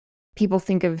people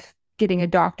think of getting a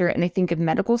doctorate and they think of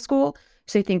medical school.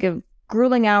 So they think of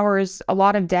grueling hours, a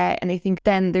lot of debt, and they think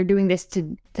then they're doing this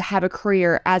to have a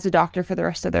career as a doctor for the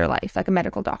rest of their life, like a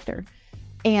medical doctor.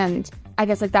 And I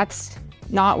guess like that's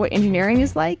not what engineering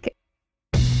is like.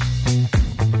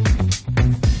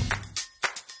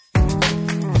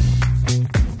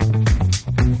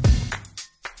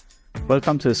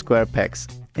 Welcome to Square Pegs.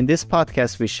 In this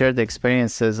podcast, we share the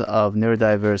experiences of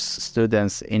neurodiverse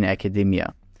students in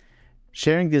academia.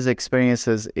 Sharing these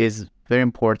experiences is very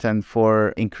important for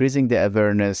increasing the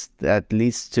awareness that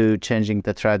leads to changing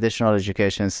the traditional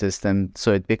education system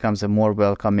so it becomes a more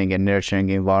welcoming and nurturing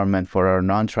environment for our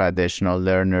non-traditional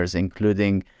learners,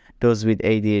 including those with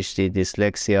ADHD,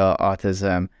 dyslexia,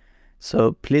 autism.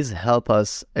 So please help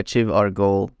us achieve our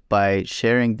goal by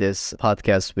sharing this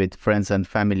podcast with friends and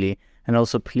family. And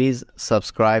also please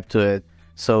subscribe to it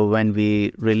so when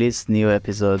we release new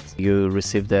episodes, you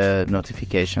receive the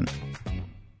notification.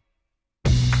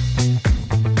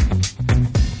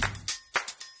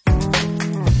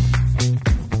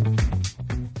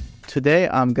 Today,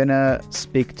 I'm gonna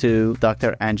speak to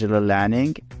Dr. Angela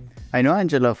Lanning. I know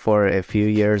Angela for a few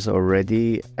years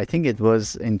already. I think it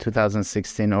was in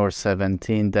 2016 or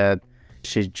 17 that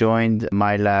she joined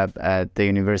my lab at the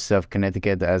University of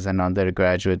Connecticut as an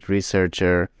undergraduate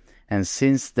researcher. And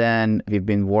since then, we've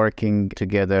been working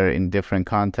together in different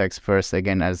contexts. First,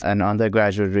 again, as an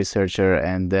undergraduate researcher,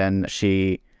 and then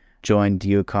she joined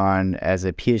UConn as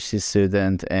a PhD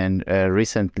student. And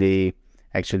recently,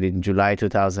 actually in July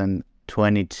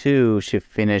 2022, she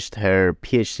finished her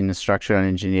PhD in structural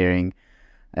engineering.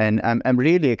 And I'm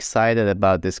really excited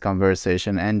about this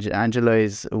conversation. And Angela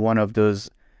is one of those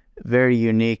very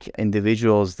unique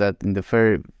individuals that in the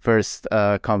first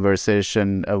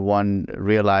conversation, one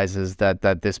realizes that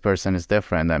this person is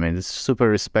different. I mean, it's super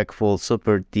respectful,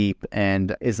 super deep,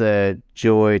 and it's a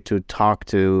joy to talk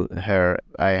to her.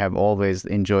 I have always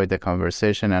enjoyed the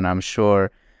conversation, and I'm sure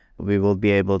we will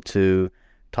be able to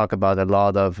talk about a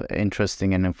lot of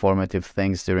interesting and informative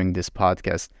things during this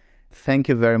podcast. Thank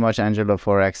you very much, Angela,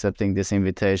 for accepting this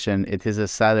invitation. It is a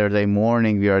Saturday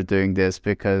morning we are doing this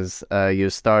because you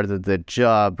started the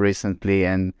job recently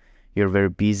and you're very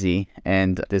busy.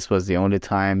 And this was the only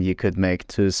time you could make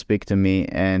to speak to me.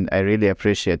 And I really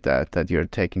appreciate that you're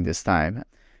taking this time.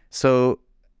 So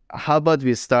how about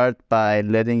we start by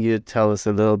letting you tell us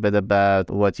a little bit about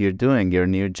what you're doing, your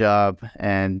new job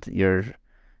and your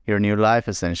new life,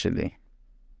 essentially.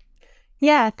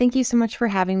 Yeah, thank you so much for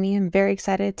having me. I'm very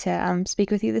excited to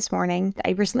speak with you this morning.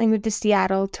 I recently moved to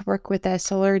Seattle to work with a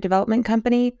solar development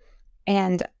company,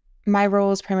 and my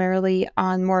role is primarily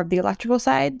on more of the electrical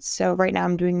side. So right now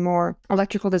I'm doing more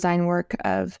electrical design work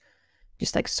of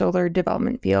just like solar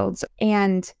development fields.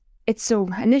 And it's so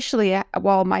initially,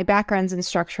 while my background's in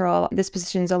structural, this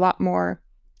position is a lot more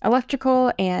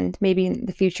electrical, and maybe in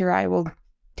the future I will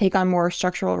take on more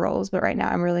structural roles. But right now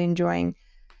I'm really enjoying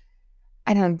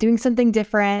doing something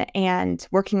different and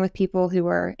working with people who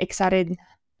are excited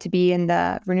to be in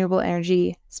the renewable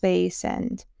energy space.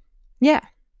 And yeah.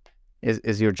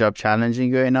 Is your job challenging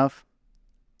you enough?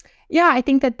 Yeah, I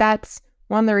think that's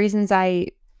one of the reasons I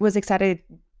was excited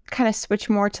to kind of switch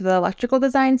more to the electrical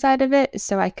design side of it,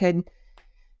 so I could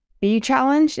be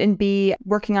challenged and be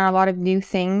working on a lot of new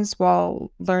things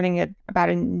while learning about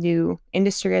a new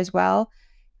industry as well.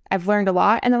 I've learned a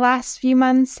lot in the last few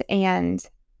months, and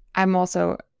I'm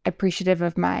also appreciative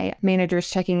of my managers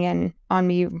checking in on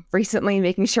me recently,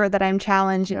 making sure that I'm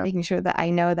challenged and making sure that I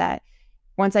know that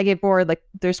once I get bored, like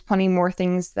there's plenty more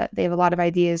things that they have a lot of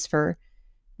ideas for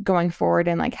going forward,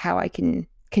 and like how I can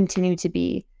continue to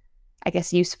be, I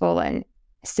guess, useful and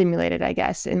stimulated, I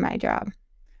guess, in my job.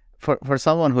 For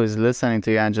someone who is listening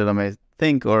to you, Angela, may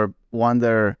think or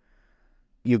wonder,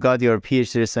 you got your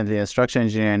PhD recently in structural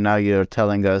engineering, and now you're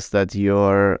telling us that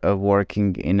you're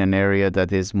working in an area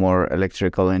that is more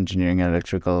electrical engineering,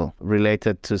 electrical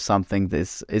related to something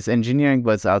that is engineering,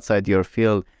 but it's outside your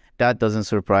field. That doesn't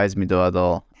surprise me though at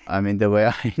all. I mean, the way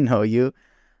I know you,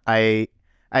 I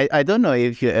don't know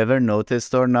if you ever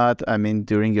noticed or not. I mean,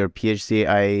 during your PhD,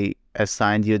 I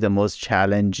assigned you the most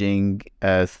challenging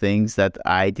things that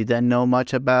I didn't know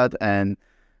much about, and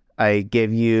I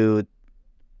gave you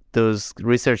those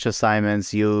research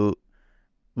assignments. You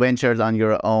ventured on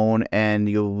your own and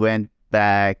you went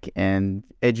back and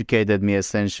educated me,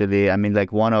 essentially. I mean,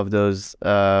 like one of those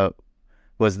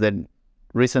was the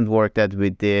recent work that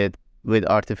we did with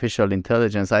artificial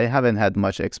intelligence. I haven't had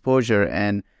much exposure,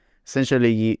 and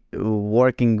essentially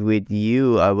working with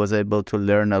you, I was able to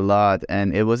learn a lot.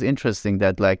 And it was interesting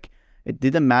that like it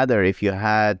didn't matter if you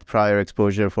had prior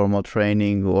exposure, formal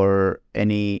training, or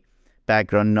any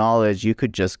background knowledge, you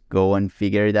could just go and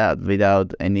figure it out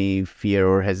without any fear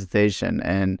or hesitation.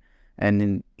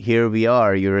 And here we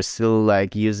are, you're still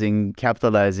like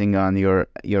capitalizing on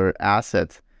your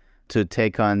asset to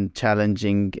take on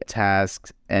challenging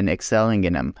tasks and excelling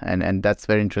in them. And that's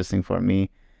very interesting for me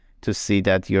to see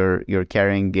that you're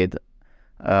carrying it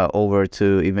over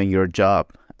to even your job.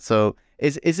 So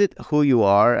is it who you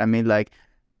are? I mean, like,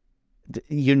 do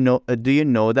you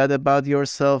know that about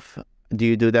yourself? Do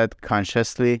you do that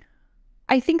consciously?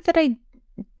 I think that I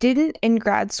didn't in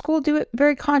grad school do it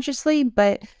very consciously,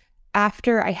 but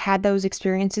after I had those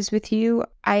experiences with you,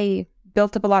 I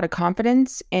built up a lot of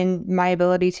confidence in my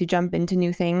ability to jump into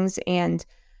new things. And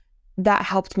that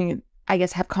helped me, I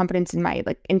guess, have confidence in my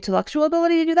like intellectual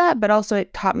ability to do that. But also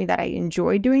it taught me that I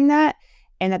enjoy doing that,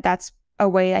 and that's a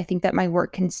way I think that my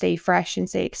work can stay fresh and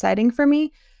stay exciting for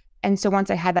me. And so once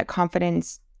I had that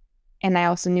confidence and I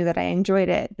also knew that I enjoyed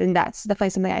it, then that's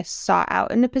definitely something I sought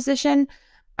out in a position.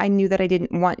 I knew that I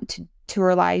didn't want to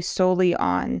rely solely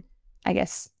on, I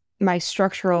guess, my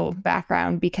structural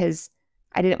background, because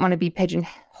I didn't want to be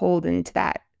pigeonholed into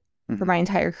that for my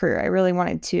entire career. I really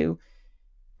wanted to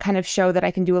kind of show that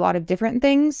I can do a lot of different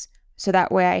things, so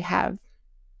that way I have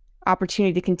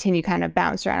opportunity to continue kind of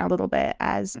bounce around a little bit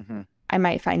as I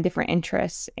might find different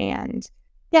interests, and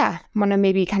want to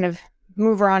maybe kind of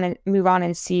move on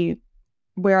and see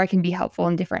where I can be helpful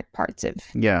in different parts of.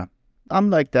 Yeah. I'm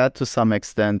like that to some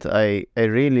extent. I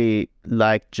really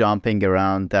like jumping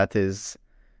around. That is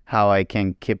how I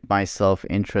can keep myself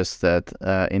interested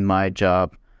in my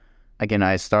job. Again,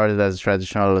 I started as a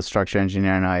traditional structural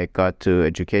engineer, and I got to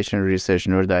education research,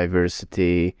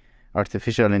 neurodiversity,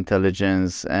 artificial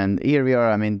intelligence, and here we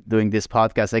are. I mean, doing this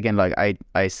podcast again. Like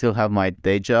I still have my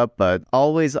day job, but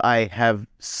always I have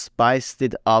spiced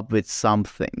it up with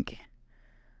something.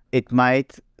 It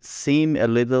might seem a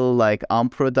little like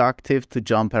unproductive to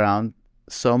jump around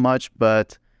so much,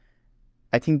 but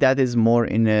I think that is more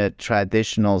in a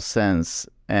traditional sense.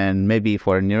 And maybe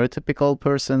for a neurotypical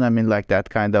person, I mean, like that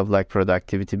kind of like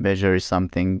productivity measure is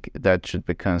something that should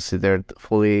be considered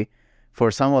fully.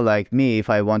 For someone like me, if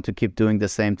I want to keep doing the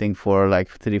same thing for like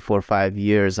 3, 4, 5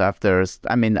 years after,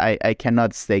 I mean, I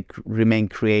cannot remain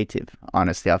creative,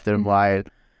 honestly. After a while,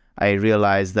 I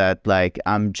realize that like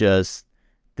I'm just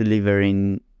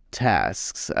delivering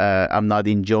tasks. I'm not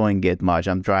enjoying it much.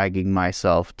 I'm dragging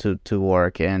myself to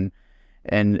work and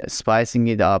spicing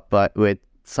it up, but with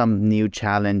some new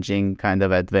challenging kind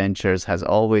of adventures has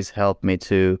always helped me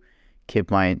to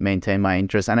maintain my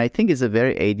interest. And I think it's a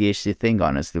very ADHD thing,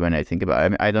 honestly, when I think about it. I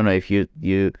mean, I don't know if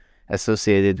you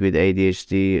associate it with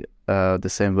ADHD the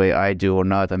same way I do or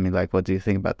not. I mean, like, what do you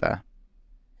think about that?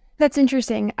 That's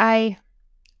interesting. I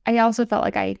also felt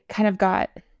like I kind of got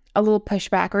a little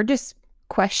pushback or just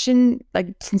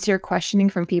sincere questioning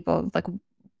from people. Like,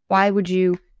 why would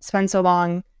you spend so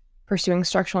long pursuing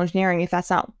structural engineering if that's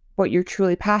not what you're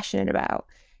truly passionate about?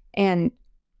 And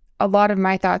a lot of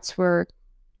my thoughts were,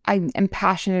 I am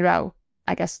passionate about,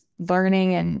 I guess,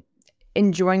 learning and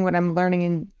enjoying what I'm learning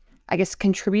and, I guess,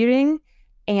 contributing.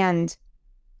 And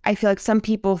I feel like some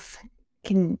people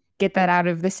can get that out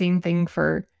of the same thing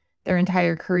for their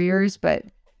entire careers. But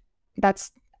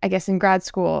that's, I guess, in grad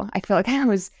school, I feel like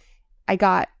I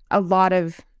got a lot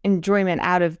of enjoyment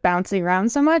out of bouncing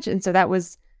around so much. And so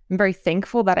I'm very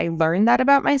thankful that I learned that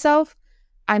about myself.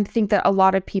 I think that a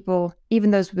lot of people,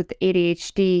 even those with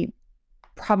ADHD,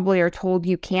 probably are told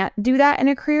you can't do that in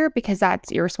a career because that's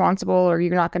irresponsible, or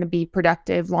you're not going to be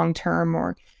productive long term,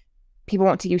 or people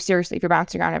won't take you seriously if you're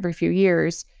bouncing around every few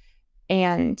years.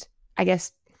 And I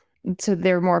guess so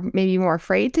they're maybe more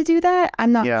afraid to do that.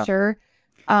 I'm not sure.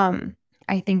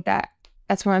 I think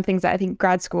that's one of the things that I think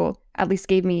grad school at least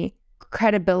gave me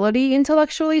credibility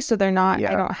intellectually. So they're not,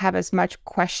 I don't have as much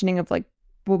questioning of like,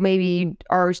 well, maybe you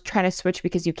are trying to switch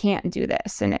because you can't do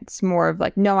this. And it's more of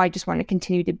like, no, I just want to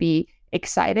continue to be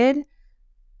excited.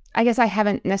 I guess I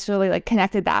haven't necessarily like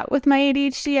connected that with my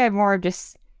ADHD. I've more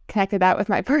just connected that with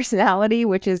my personality,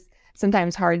 which is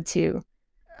sometimes hard to.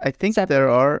 I think there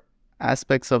are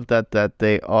aspects of that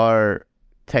they are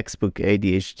textbook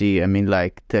ADHD. I mean,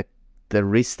 like the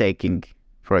risk-taking,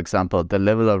 for example, the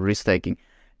level of risk-taking.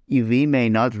 We may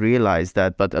not realize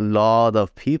that, but a lot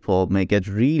of people may get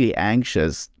really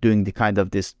anxious doing the kind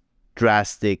of this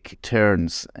drastic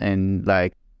turns. And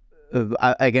like,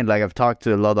 again, like I've talked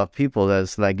to a lot of people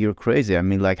that's like, you're crazy. I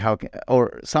mean, like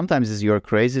or sometimes it's you're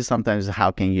crazy. Sometimes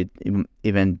how can you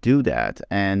even do that?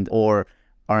 Or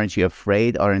aren't you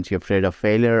afraid? Aren't you afraid of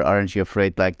failure? Aren't you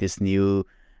afraid like this new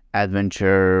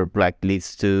adventure like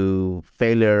leads to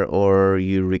failure, or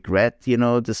you regret,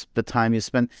 the time you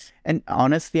spent. And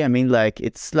honestly, I mean, like,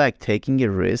 it's like taking a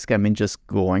risk. I mean, just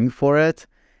going for it.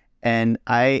 And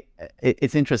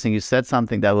it's interesting. You said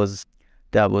something that was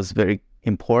very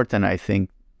important. I think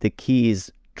the key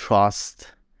is trust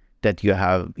that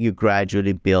you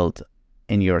gradually build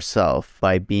in yourself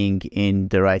by being in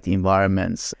the right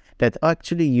environments, that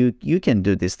actually you can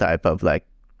do this type of like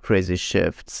crazy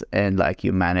shifts, and like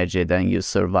you manage it and you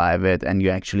survive it and you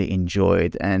actually enjoy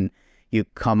it, and you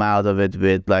come out of it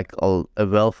with like a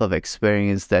wealth of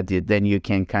experience that then you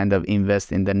can kind of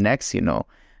invest in the next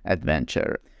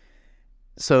adventure.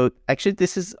 So actually,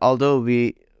 this is, although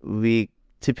we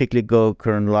typically go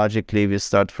chronologically, we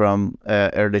start from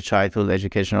early childhood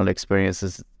educational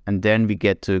experiences, and then we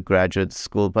get to graduate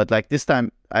school. But like this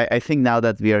time, I think now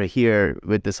that we are here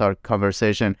with this our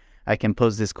conversation, I can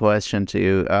pose this question to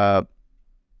you.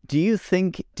 Do you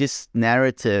think this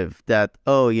narrative that,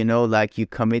 like you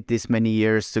commit this many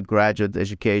years to graduate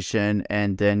education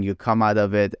and then you come out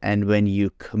of it, and when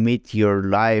you commit your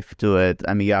life to it,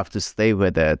 I mean, you have to stay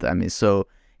with it. I mean, so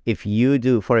if you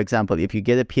do, for example, if you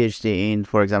get a PhD in,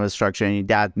 for example, structural engineering,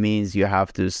 that means you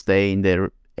have to stay in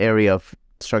the area of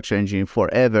structural engineering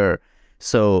forever.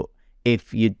 So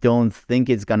if you don't think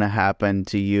it's going to happen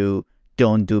to you,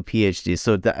 don't do PhD.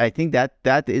 So I think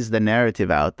that is the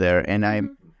narrative out there. And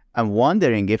I'm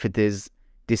wondering if it is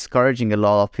discouraging a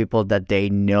lot of people that they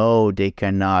know they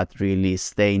cannot really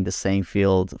stay in the same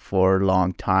field for a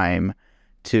long time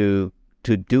to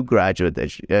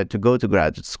go to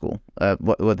graduate school.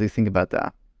 What do you think about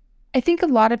that? I think a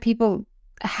lot of people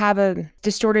have a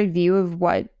distorted view of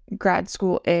what grad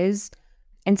school is,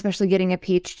 and especially getting a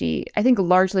PhD. I think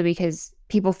largely because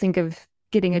people think of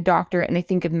getting a doctorate and they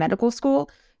think of medical school.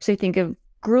 So they think of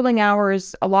grueling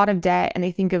hours, a lot of debt, and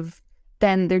they think of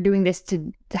then they're doing this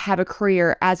to have a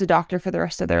career as a doctor for the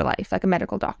rest of their life, like a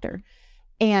medical doctor.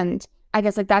 And I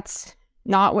guess like that's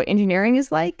not what engineering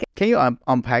is like. Can you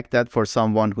unpack that for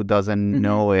someone who doesn't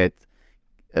know it?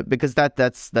 Because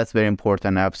that's very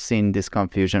important. I've seen this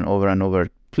confusion over and over.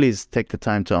 Please take the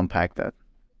time to unpack that.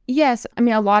 Yes. I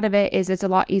mean, a lot of it is it's a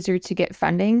lot easier to get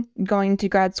funding going to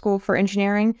grad school for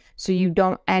engineering. So you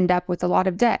don't end up with a lot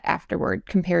of debt afterward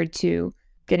compared to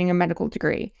getting a medical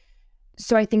degree.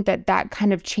 So I think that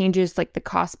kind of changes like the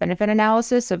cost benefit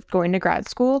analysis of going to grad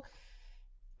school.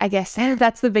 I guess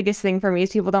that's the biggest thing for me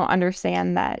is people don't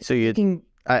understand that. So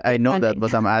I know that,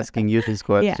 but I'm asking you this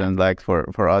question, like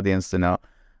for audience to know.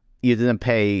 You didn't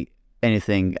pay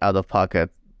anything out of pocket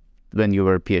when you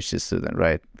were a PhD student,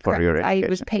 right? For Correct. Your education. I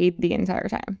was paid the entire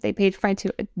time. They paid for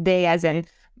they, as in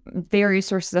various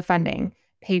sources of funding,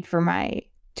 paid for my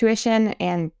tuition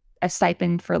and a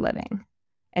stipend for living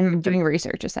and doing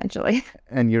research, essentially.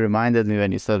 And you reminded me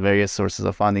when you said various sources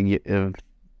of funding,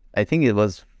 I think it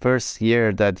was first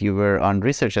year that you were on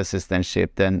research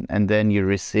assistantship, and then you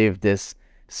received this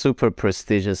super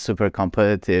prestigious, super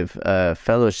competitive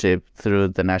fellowship through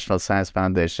the National Science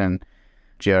Foundation,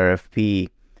 GRFP,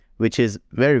 which is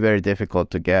very, very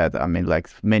difficult to get. I mean, like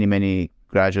many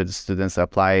graduate students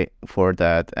apply for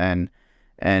that.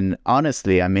 And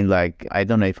honestly, I mean, like, I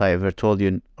don't know if I ever told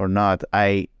you or not,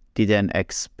 I didn't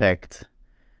expect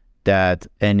that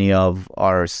any of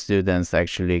our students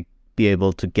actually be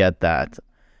able to get that.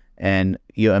 And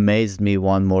you amazed me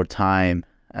one more time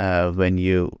when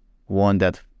you won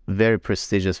that very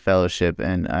prestigious fellowship,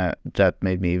 and that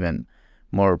made me even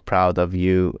more proud of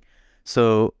you.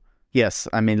 So yes,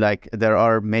 I mean, like, there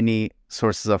are many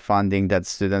sources of funding that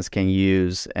students can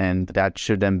use, and that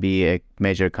shouldn't be a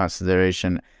major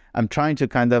consideration. I'm trying to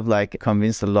kind of like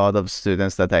convince a lot of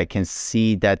students that I can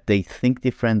see that they think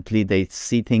differently, they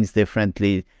see things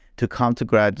differently, to come to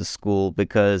graduate school,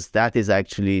 because that is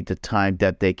actually the time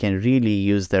that they can really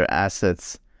use their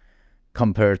assets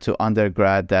compared to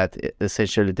undergrad, that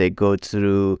essentially they go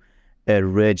through a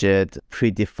rigid,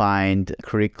 predefined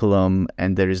curriculum,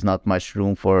 and there is not much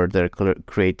room for their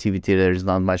creativity. There is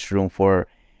not much room for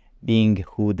being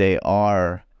who they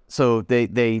are. So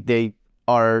they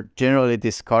are generally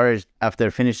discouraged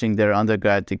after finishing their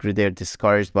undergrad degree. They're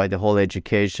discouraged by the whole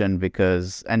education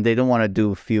and they don't want to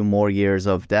do a few more years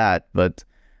of that. But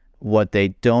what they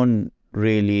don't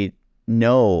really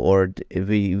know, or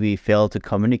we fail to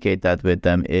communicate that with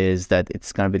them, is that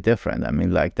it's going to be different. I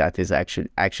mean, like, that is actually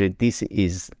this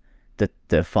is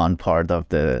the fun part of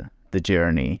the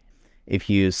journey. If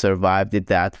you survived it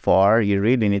that far, you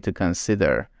really need to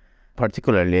consider,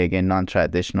 particularly again,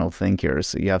 non-traditional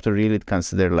thinkers, you have to really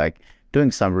consider like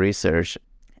doing some research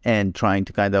and trying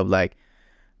to kind of like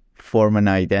form an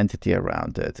identity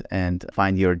around it and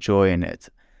find your joy in it.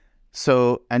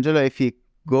 So Angela, if you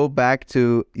go back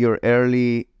to your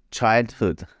early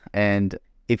childhood, and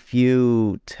if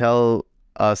you tell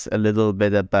us a little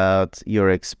bit about your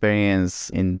experience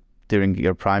in during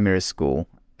your primary school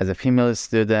as a female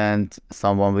student,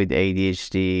 someone with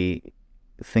ADHD,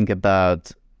 think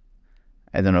about,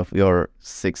 I don't know, your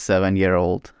 6, 7 year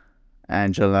old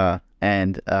Angela,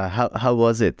 and how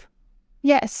was it?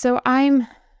 Yes, so I'm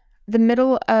the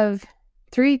middle of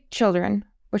three children,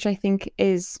 which I think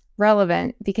is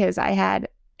relevant because I had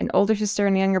an older sister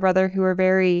and a younger brother who were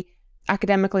very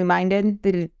academically minded.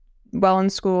 They did well in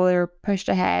school, they were pushed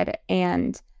ahead,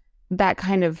 and that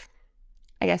kind of,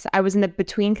 I guess I was in the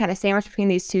between, kind of sandwiched between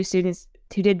these two students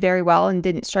who did very well and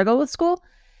didn't struggle with school.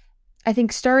 I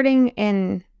think starting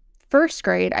in first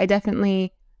grade, I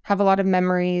definitely have a lot of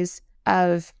memories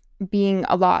of being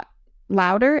a lot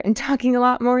louder and talking a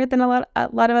lot more than a lot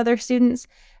of other students.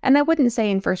 And I wouldn't say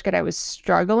in first grade I was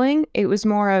struggling. It was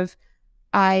more of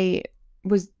I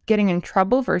was getting in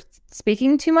trouble for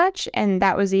speaking too much. And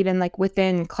that was even like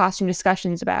within classroom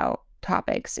discussions about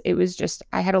topics. It was just,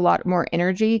 I had a lot more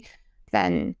energy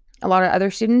than a lot of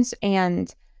other students.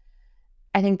 And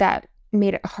I think that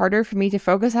made it harder for me to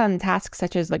focus on tasks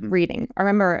such as like reading. I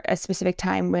remember a specific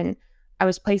time when I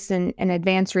was placed in an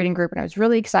advanced reading group and I was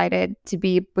really excited to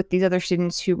be with these other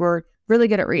students who were really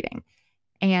good at reading.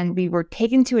 And we were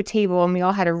taken to a table and we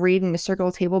all had to read in a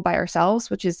circle table by ourselves,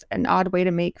 which is an odd way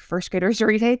to make first graders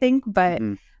read, I think. But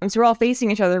so we're all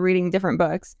facing each other reading different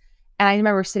books. And I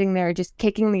remember sitting there just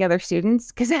kicking the other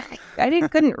students because I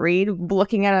couldn't read,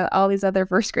 looking at all these other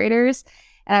first graders.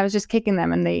 And I was just kicking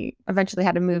them, and they eventually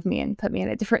had to move me and put me at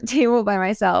a different table by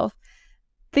myself.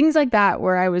 Things like that,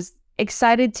 where I was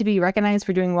excited to be recognized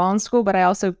for doing well in school, but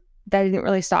that didn't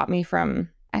really stop me from,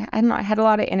 I don't know, I had a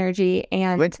lot of energy.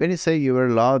 And When you say you were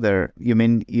louder, you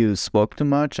mean you spoke too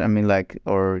much? I mean, like,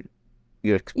 or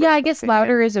you expressed yeah, I guess opinion?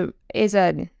 louder is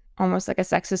a almost like a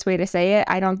sexist way to say it.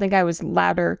 I don't think I was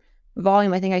louder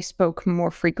volume. I think I spoke more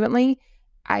frequently.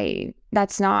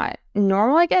 That's not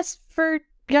normal, I guess, for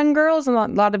young girls. And a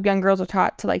lot of young girls are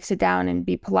taught to like sit down and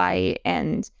be polite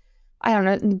and, I don't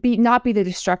know, not be the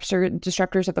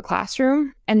disruptors of the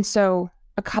classroom. And so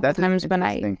a couple That is times when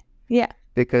interesting. yeah,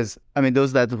 Because I mean,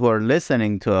 those that who are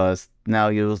listening to us now,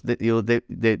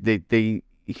 they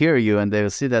hear you and they will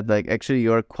see that like actually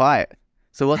you're quiet.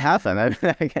 So what happened? I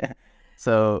mean, like,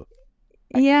 so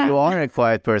yeah, you are a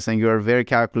quiet person. You are very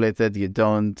calculated. You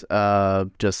don't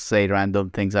just say random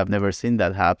things. I've never seen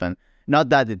that happen. Not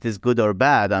that it is good or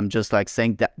bad. I'm just like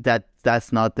saying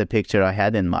that's not the picture I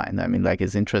had in mind. I mean, like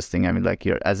it's interesting. I mean, like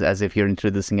you're as if you're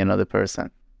introducing another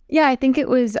person. yeah. I think it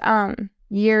was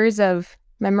years of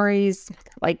memories.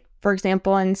 Like for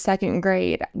example, in second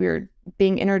grade, we were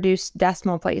being introduced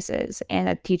decimal places, and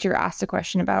a teacher asked a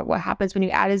question about what happens when you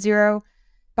add a zero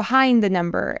behind the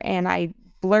number, and I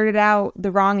blurted out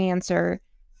the wrong answer,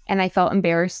 and I felt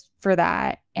embarrassed for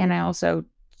that. And I also,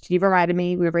 she reminded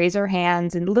me, we raise our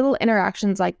hands, and little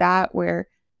interactions like that where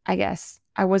I guess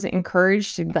I wasn't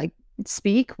encouraged to like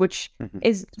speak, which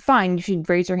is fine. You should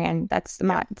raise your hand. I'm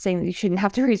not saying that you shouldn't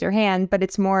have to raise your hand, but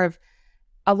it's more of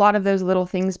a lot of those little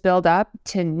things build up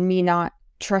to me not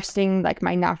trusting like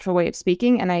my natural way of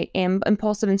speaking. And I am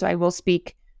impulsive, and so I will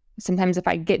speak. Sometimes if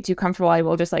I get too comfortable, I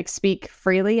will just like speak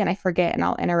freely and I forget and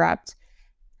I'll interrupt.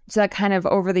 So that kind of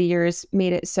over the years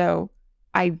made it so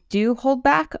I do hold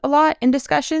back a lot in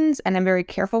discussions, and I'm very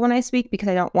careful when I speak because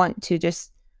I don't want to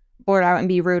just blurt out and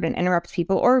be rude and interrupt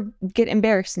people or get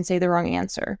embarrassed and say the wrong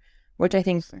answer, which I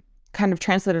think kind of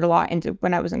translated a lot into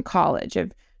when I was in college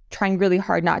of trying really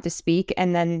hard not to speak.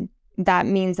 And then that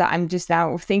means that I'm just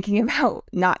now thinking about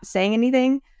not saying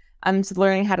anything. I'm just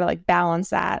learning how to like balance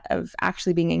that of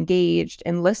actually being engaged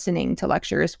and listening to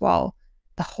lectures while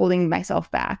the holding myself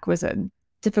back was a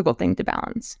difficult thing to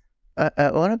balance.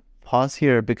 I want to pause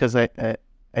here because I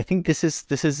think this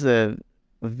is a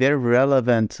very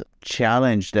relevant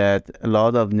challenge that a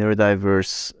lot of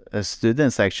neurodiverse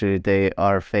students actually they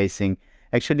are facing.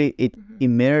 Actually, it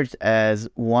emerged as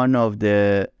one of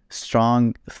the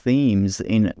strong themes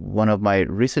in one of my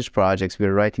research projects.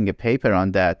 We're writing a paper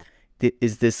on that.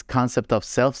 Is this concept of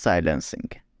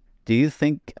self-silencing? Do you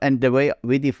think, and the way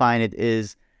we define it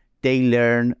is they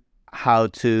learn how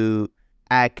to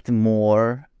act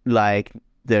more like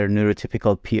their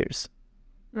neurotypical peers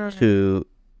to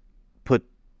put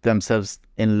themselves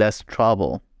in less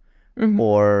trouble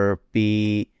or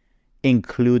be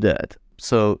included.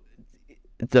 So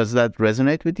does that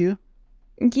resonate with you?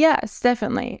 Yes,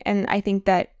 definitely. And I think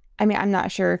that, I mean, I'm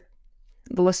not sure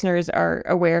the listeners are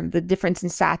aware of the difference in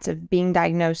stats of being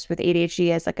diagnosed with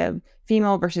ADHD as like a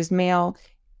female versus male.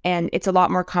 And it's a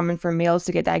lot more common for males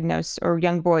to get diagnosed, or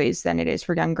young boys, than it is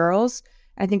for young girls.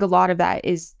 I think a lot of that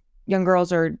is young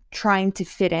girls are trying to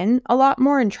fit in a lot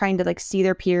more and trying to like see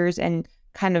their peers and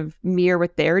kind of mirror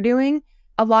what they're doing.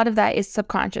 A lot of that is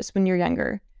subconscious when you're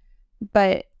younger.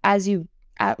 But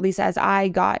at least as I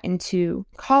got into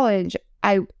college,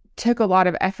 I took a lot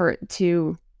of effort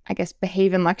to, I guess,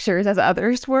 behave in lectures as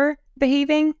others were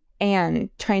behaving and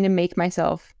trying to make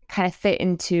myself kind of fit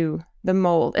into the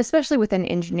mold, especially within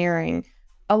engineering.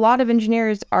 A lot of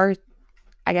engineers are,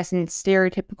 I guess, in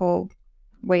stereotypical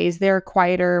ways, they're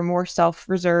quieter, more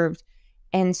self-reserved.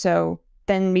 And so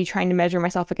then me trying to measure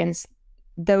myself against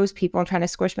those people and trying to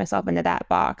squish myself into that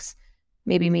box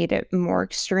maybe made it more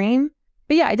extreme.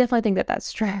 But yeah, I definitely think that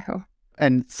that's true.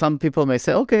 And some people may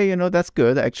say, okay, that's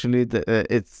good. Actually,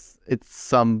 it's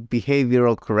some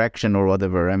behavioral correction or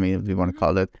whatever. I mean, if you want to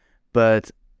call it. But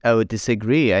I would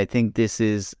disagree. I think this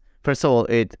is, first of all,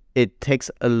 it takes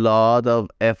a lot of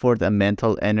effort and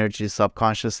mental energy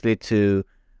subconsciously to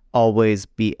always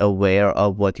be aware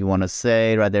of what you want to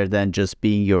say rather than just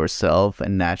being yourself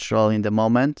and natural in the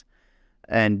moment.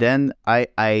 And then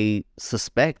I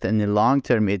suspect in the long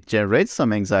term, it generates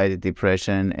some anxiety,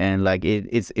 depression, and like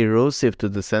it's erosive to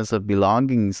the sense of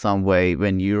belonging in some way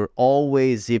when you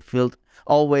feel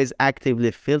always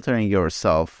actively filtering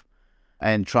yourself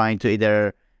and trying to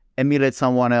either emulate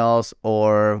someone else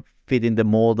or fit in the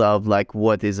mold of like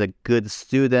what is a good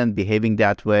student behaving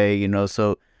that way,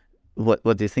 So what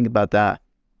do you think about that?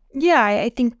 Yeah, I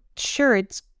think sure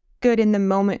it's good in the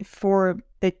moment for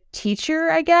the teacher,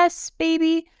 I guess,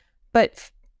 maybe. But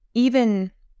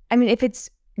even, I mean, if it's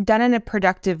done in a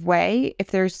productive way, if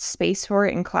there's space for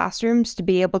it in classrooms to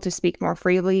be able to speak more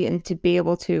freely and to be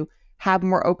able to have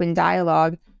more open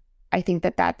dialogue, I think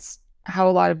that that's how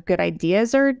a lot of good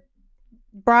ideas are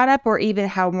brought up, or even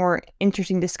how more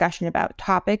interesting discussion about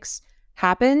topics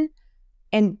happen.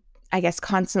 And I guess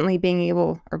constantly being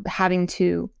able or having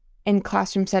to, in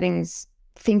classroom settings,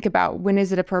 think about when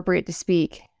is it appropriate to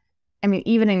speak. I mean,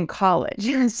 even in college,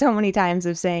 so many times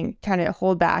of saying, trying to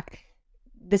hold back,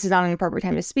 this is not an appropriate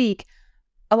time to speak.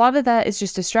 A lot of that is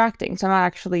just distracting. So I'm not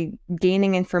actually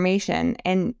gaining information.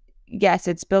 And yes,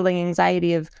 it's building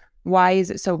anxiety of why is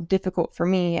it so difficult for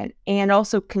me? And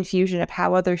also confusion of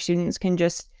how other students can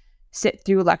just sit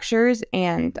through lectures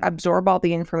and absorb all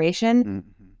the information.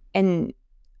 Mm-hmm. And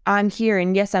I'm here,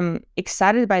 and yes, I'm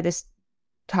excited by this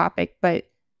topic,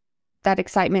 but that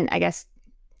excitement, I guess,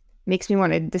 makes me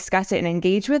want to discuss it and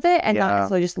engage with it and not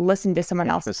necessarily just listen to someone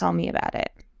else tell me about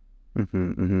it.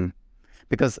 Mm-hmm, mm-hmm.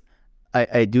 Because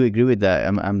I do agree with that.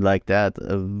 I'm like that.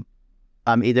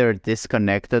 I'm either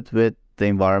disconnected with the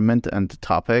environment and the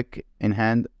topic in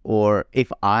hand, or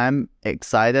if I'm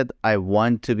excited, I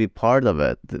want to be part of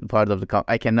it, part of the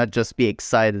I cannot just be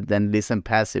excited and listen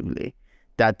passively.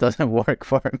 That doesn't work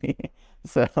for me.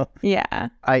 So yeah,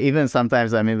 I even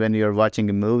sometimes, I mean, when you're watching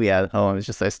a movie at home, it's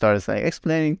just I started like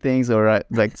explaining things, or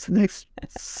like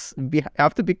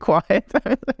have to be quiet.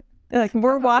 like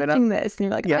we're watching this, and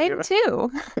you're like, I am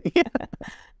too.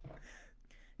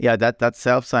 Yeah, that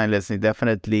self-sign listening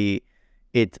definitely,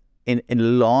 it in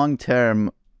long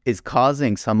term is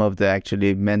causing some of the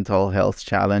actually mental health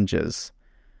challenges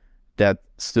that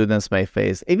students may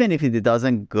face. Even if it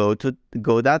doesn't go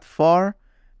that far,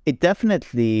 it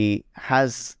definitely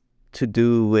has to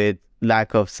do with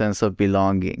lack of sense of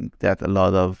belonging that a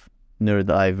lot of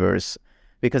neurodiverse,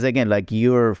 because again, like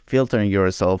you're filtering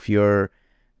yourself, you're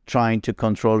trying to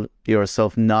control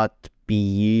yourself, not be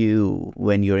you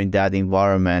when you're in that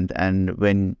environment. And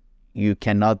when you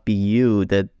cannot be you,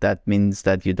 that means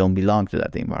that you don't belong to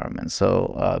that environment.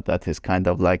 So that is kind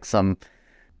of like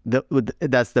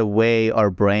that's the way our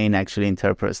brain actually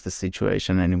interprets the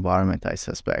situation and environment, I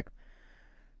suspect.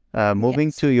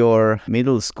 Moving to your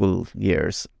middle school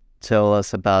years, tell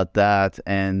us about that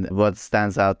and what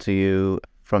stands out to you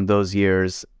from those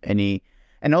years.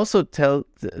 And also tell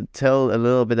a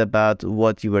little bit about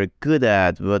what you were good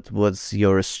at, what was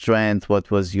your strength, what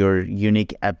was your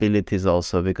unique abilities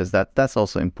also, because that's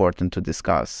also important to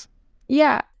discuss.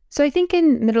 Yeah. So I think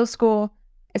in middle school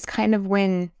is kind of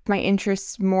when my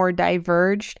interests more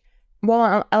diverged.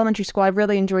 While in elementary school, I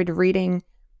really enjoyed reading.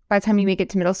 By the time you make it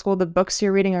to middle school, the books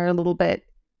you're reading are a little bit,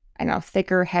 I don't know,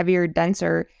 thicker, heavier,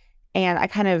 denser. And I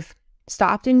kind of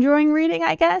stopped enjoying reading,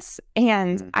 I guess.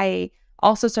 And I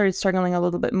also started struggling a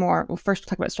little bit more. Well, first we'll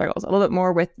talk about struggles, a little bit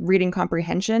more with reading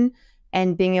comprehension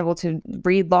and being able to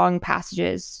read long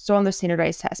passages. So on the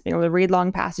standardized test, being able to read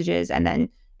long passages and then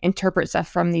interpret stuff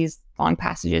from these long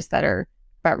passages that are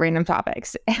about random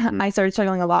topics. I started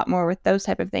struggling a lot more with those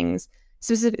type of things,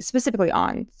 specifically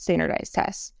on standardized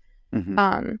tests.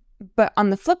 But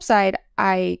on the flip side,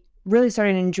 I really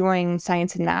started enjoying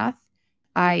science and math.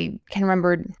 I can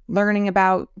remember learning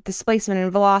about displacement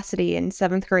and velocity in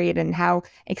 7th grade and how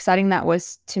exciting that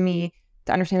was to me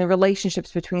to understand the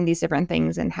relationships between these different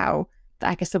things and how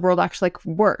I guess the world actually like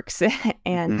works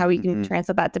and how we can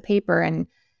translate that to paper and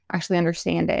actually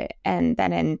understand it. And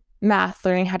then in math,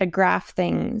 learning how to graph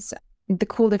things, the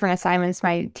cool different assignments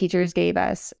my teachers gave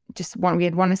us. We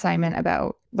had one assignment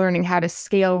about learning how to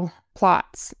scale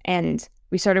plots. And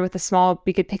we started with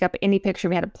we could pick up any picture.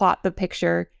 We had to plot the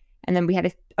picture, and then we had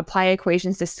to apply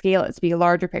equations to scale it to be a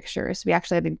larger picture. So we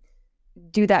actually had to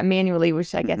do that manually,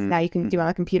 which I guess now you can do on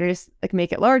a computer, just like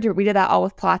make it larger. We did that all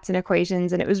with plots and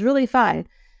equations, and it was really fun.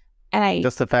 And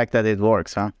just the fact that it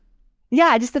works, huh?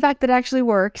 Yeah, just the fact that it actually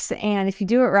works. And if you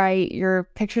do it right, your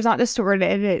picture's not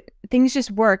distorted. Things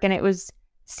just work. And it was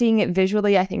seeing it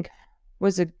visually, I think,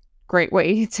 was a great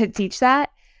way to teach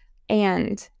that.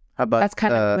 And how about that's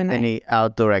kind of any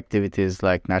outdoor activities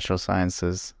like natural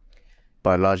sciences,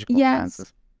 biological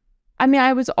sciences? I mean,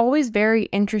 I was always very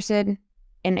interested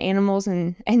in animals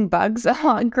and bugs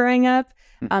growing up,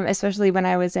 especially when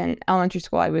I was in elementary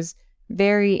school. I was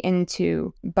very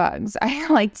into bugs. I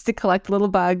liked to collect little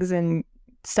bugs and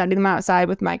study them outside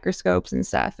with microscopes and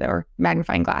stuff, or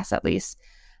magnifying glass at least.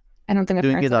 I don't think my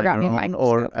parents ever got me a microscope.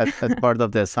 Or as part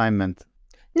of the assignment?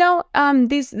 No,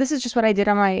 this is just what I did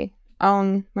on my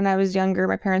own when I was younger.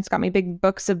 My parents got me big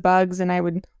books of bugs, and I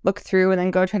would look through and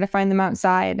then go try to find them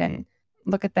outside and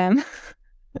look at them.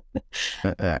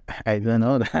 I don't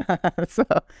know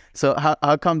that. So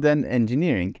how come then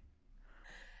engineering?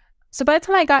 So by the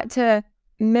time I got to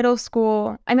middle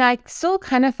school, I mean, I still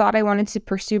kind of thought I wanted to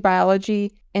pursue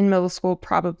biology in middle school,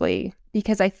 probably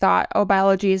because I thought, oh,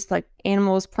 biology is like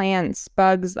animals, plants,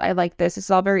 bugs. I like this. It's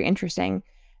all very interesting.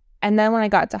 And then when I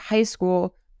got to high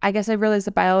school, I guess I realized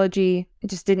that biology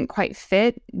just didn't quite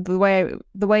fit the way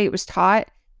it was taught.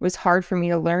 It was hard for me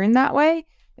to learn that way.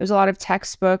 It was a lot of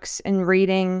textbooks and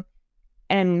reading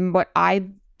and what I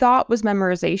thought was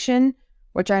memorization,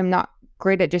 which I'm not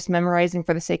great at, just memorizing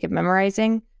for the sake of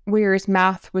memorizing. Whereas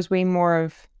math was way more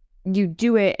of you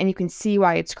do it and you can see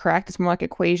why it's correct. It's more like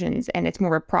equations and it's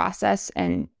more of a process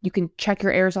and you can check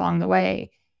your errors along the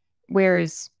way.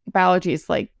 Whereas biology is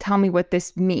like, tell me what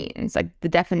this means, like the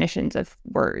definitions of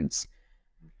words.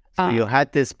 So you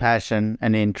had this passion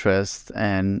and interest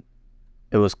and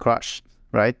it was crushed,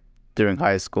 right? During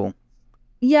high school.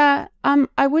 Yeah.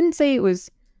 I wouldn't say there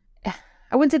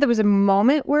was a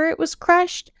moment where it was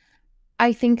crushed.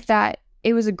 I think that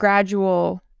it was a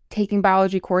gradual taking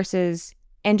biology courses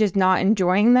and just not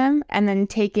enjoying them, and then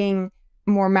taking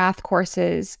more math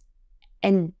courses,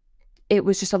 and it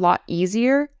was just a lot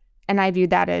easier. And I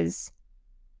viewed that as,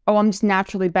 oh, I'm just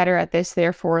naturally better at this,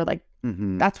 therefore, like,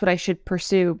 that's what I should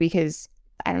pursue, because,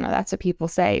 I don't know, that's what people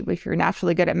say. If you're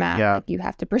naturally good at math, like, you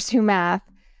have to pursue math.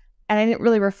 And I didn't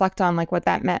really reflect on, like, what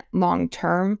that meant long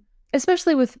term,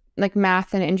 especially with, like,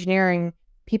 math and engineering.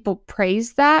 People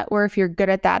praise that, where if you're good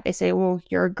at that, they say, well,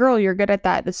 you're a girl, you're good at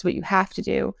that, this is what you have to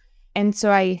do. And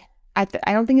so I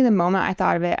don't think in the moment I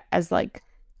thought of it as like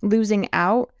losing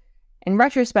out. In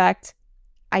retrospect,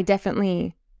 I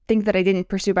definitely think that I didn't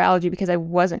pursue biology because I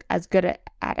wasn't as good at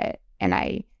it.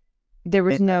 And there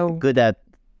was no good at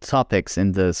topics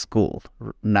in the school,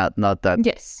 not that.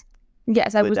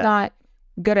 Yes, I was not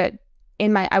good at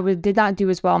did not do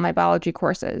as well in my biology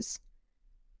courses.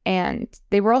 And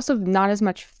they were also not as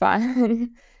much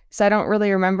fun. So I don't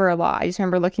really remember a lot. I just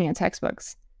remember looking at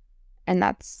textbooks. And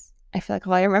that's, I feel like,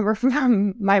 all I remember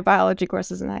from my biology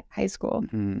courses in high school.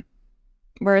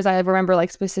 Whereas I remember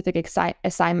like specific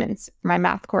assignments for my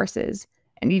math courses,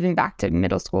 and even back to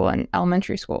middle school and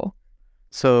elementary school.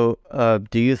 So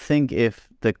do you think if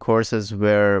the courses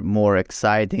were more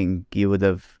exciting, you would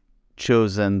have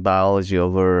chosen biology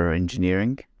over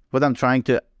engineering? What I'm trying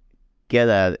to get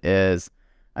at is,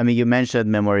 I mean, you mentioned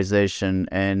memorization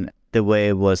and the way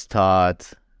it was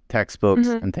taught, textbooks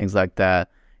and things like that.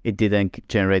 It didn't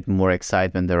generate more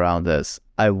excitement around this.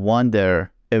 I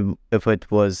wonder if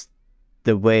it was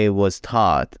the way it was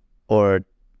taught or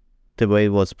the way it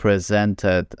was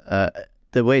presented.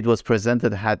 The way it was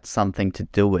presented had something to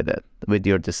do with it, with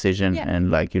your decision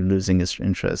and like you losing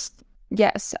interest.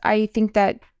 Yes, I think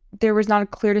that there was not a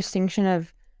clear distinction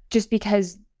of just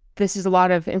because this is a lot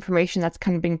of information that's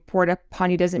kind of being poured upon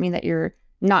you doesn't mean that you're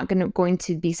not going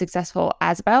to be successful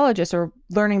as a biologist or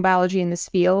learning biology in this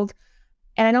field.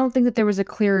 And I don't think that there was a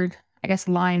clear, I guess,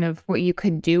 line of what you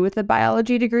could do with a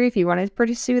biology degree if you wanted to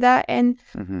pursue that in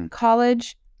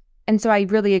college. And so I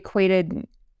really equated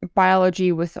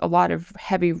biology with a lot of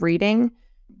heavy reading,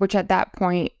 which at that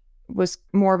point was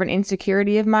more of an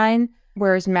insecurity of mine.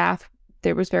 Whereas math,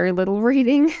 there was very little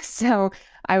reading. So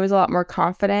I was a lot more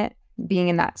confident. being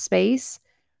in that space.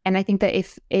 And I think that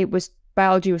if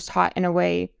biology was taught in a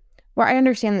way where I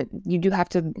understand that you do have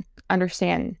to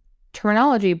understand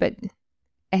terminology, but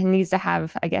it needs to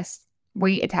have, I guess,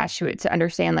 weight attached to it to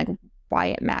understand like why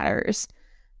it matters.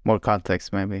 More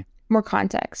context, maybe. More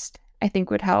context, I think,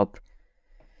 would help.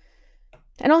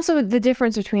 And also the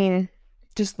difference between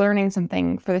just learning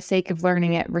something for the sake of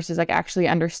learning it versus like actually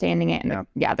understanding it and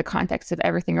the context of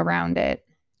everything around it,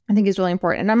 I think is really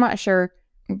important. And I'm not sure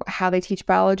how they teach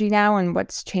biology now and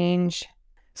what's changed.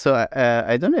 So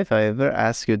I don't know if I ever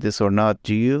asked you this or not.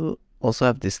 Do you also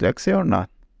have dyslexia or not?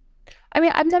 I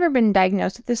mean, I've never been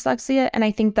diagnosed with dyslexia, and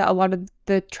I think that a lot of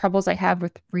the troubles I have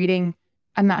with reading,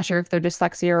 I'm not sure if they're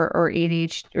dyslexia or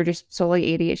ADHD or just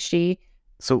solely ADHD.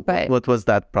 So what was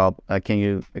that problem? Can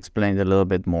you explain it a little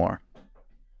bit more?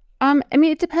 I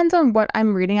mean, it depends on what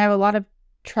I'm reading. I have a lot of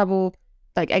trouble,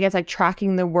 like, I guess, like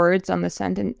tracking the words on the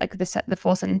sentence, like the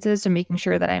full sentences, so making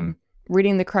sure that I'm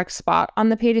reading the correct spot on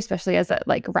the page, especially as it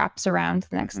like wraps around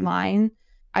the next line.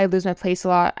 I lose my place a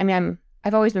lot. I mean,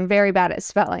 I've always been very bad at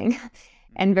spelling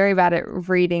and very bad at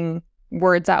reading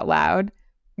words out loud,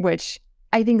 which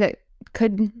I think that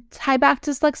could tie back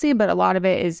to dyslexia, but a lot of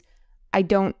it is I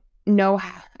don't know,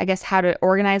 I guess, how to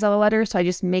organize all the letters, so I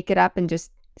just make it up and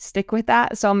just stick with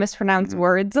that. So I'll mispronounce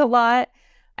words a lot,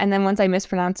 and then once I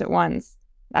mispronounce it once,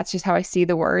 that's just how I see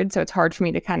the word, so it's hard for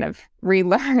me to kind of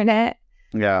relearn it.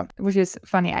 Yeah. Which is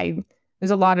funny.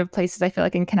 There's a lot of places I feel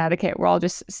like in Connecticut where I'll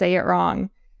just say it wrong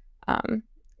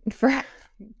for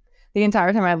the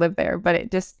entire time I lived there, but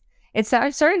it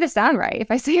started to sound right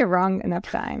if I say it wrong enough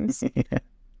times. Yeah.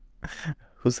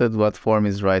 Who said what form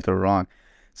is right or wrong?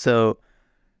 So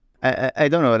I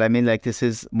don't know. I mean, like, this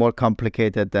is more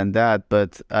complicated than that,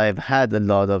 but I've had a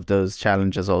lot of those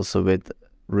challenges also with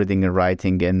reading and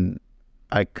writing, and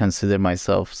I consider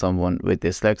myself someone with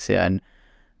dyslexia,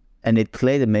 and it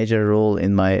played a major role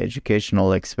in my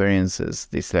educational experiences.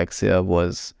 Dyslexia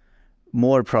was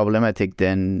more problematic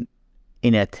than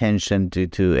inattention due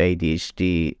to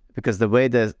ADHD, because the way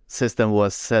the system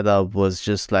was set up was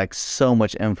just like so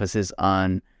much emphasis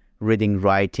on reading,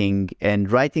 writing.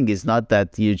 And writing is not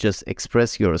that you just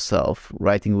express yourself.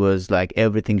 Writing was like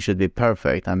everything should be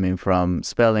perfect. I mean, from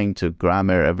spelling to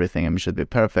grammar, everything should be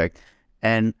perfect.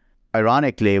 And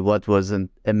ironically, what wasn't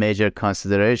a major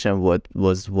consideration what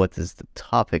is the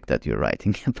topic that you're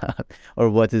writing about,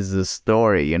 or what is the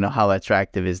story, you know, how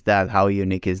attractive is that, how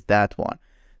unique is that one.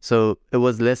 So it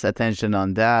was less attention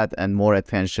on that and more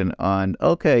attention on,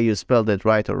 okay, you spelled it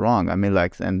right or wrong. I mean,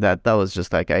 like, and that was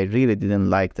just like, I really didn't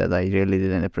like that. I really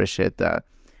didn't appreciate that.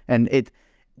 And it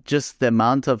just the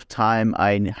amount of time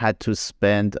I had to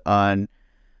spend on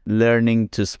learning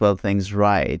to spell things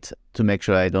right to make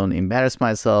sure I don't embarrass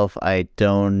myself, I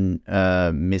don't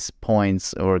miss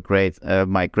points or grade.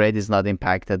 My grade is not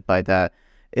impacted by that.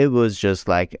 It was just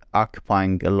like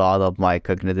occupying a lot of my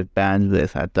cognitive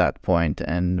bandwidth at that point,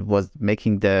 and was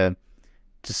making the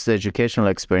educational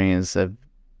experience a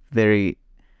very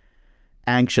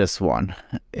anxious one,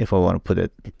 if I want to put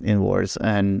it in words.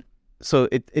 And so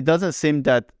it doesn't seem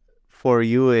that for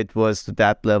you it was to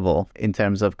that level in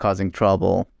terms of causing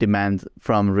trouble, demand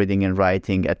from reading and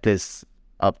writing, at least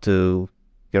up to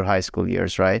your high school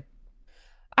years, right?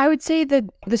 I would say that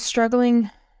the struggling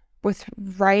with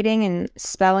writing and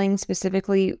spelling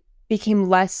specifically became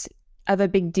less of a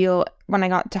big deal when I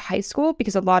got to high school,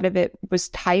 because a lot of it was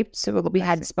typed, so we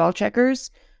had spell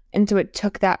checkers, and so it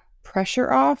took that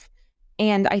pressure off.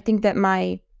 And I think that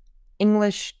my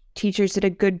English teachers did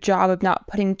a good job of not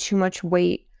putting too much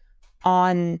weight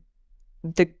on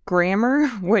the grammar,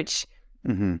 which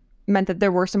meant that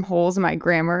there were some holes in my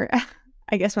grammar,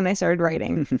 I guess, when I started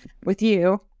writing with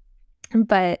you.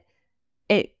 But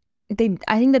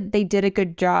I think that they did a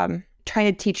good job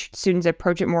trying to teach students to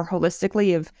approach it more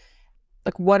holistically of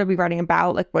like, what are we writing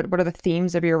about? Like, what are the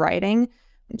themes of your writing?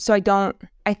 So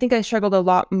I think I struggled a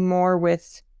lot more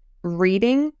with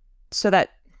reading, so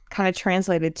that kind of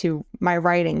translated to my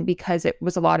writing, because it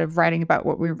was a lot of writing about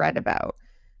what we read about.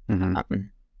 And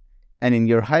in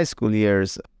your high school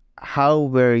years, how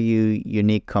were you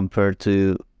unique compared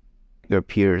to your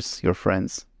peers, your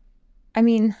friends? I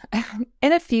mean,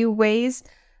 in a few ways.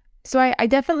 So I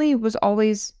definitely was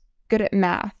always good at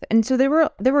math. And so there were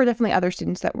definitely other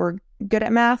students that were good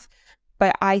at math.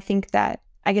 But I think that,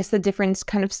 I guess the difference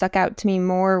kind of stuck out to me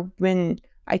more when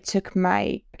I took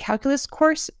my calculus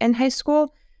course in high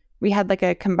school. We had like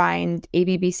a combined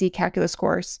ABBC calculus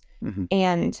course.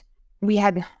 And we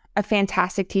had a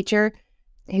fantastic teacher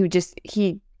who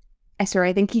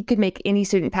I think he could make any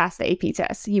student pass the AP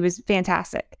test. He was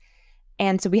fantastic.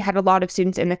 And so we had a lot of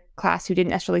students in the class who didn't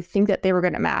necessarily think that they were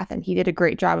good at math, and he did a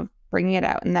great job of bringing it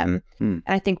out in them. Mm.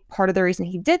 And I think part of the reason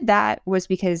he did that was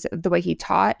because of the way he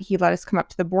taught. He let us come up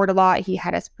to the board a lot. He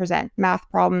had us present math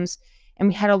problems, and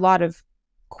we had a lot of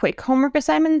quick homework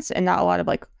assignments and not a lot of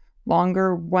like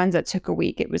longer ones that took a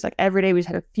week. It was like every day we just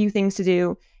had a few things to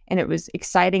do, and it was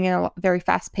exciting and very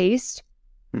fast paced.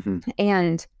 Mm-hmm.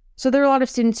 And so there were a lot of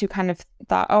students who kind of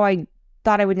thought, oh, I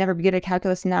thought I would never be good at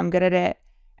calculus, and now I'm good at it.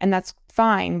 And that's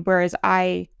fine. Whereas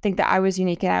I think that I was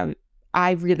unique, and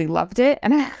I really loved it.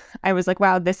 And I was like,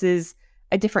 wow, this is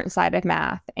a different side of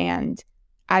math. And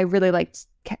I really liked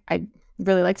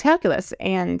calculus.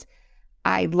 And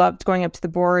I loved going up to the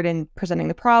board and presenting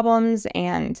the problems,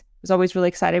 and was always really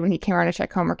excited when he came around to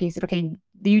check homework. He said, okay,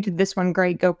 you did this one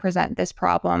great, go present this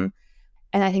problem.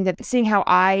 And I think that seeing how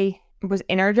I was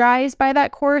energized by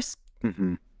that course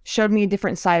Mm-hmm. showed me a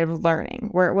different side of learning,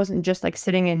 where it wasn't just like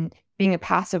sitting and being a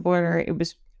passive learner. It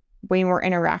was way more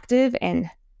interactive, and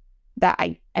that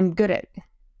I am good at,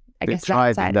 I guess, tried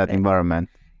that side in that of it. environment.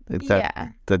 Yeah.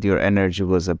 That your energy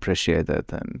was appreciated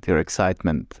and your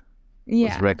excitement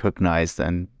Yeah. was recognized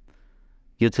and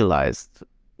utilized.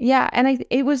 Yeah. And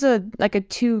it was a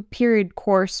 2-period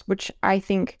course, which I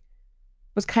think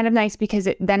was kind of nice because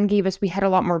it then we had a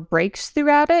lot more breaks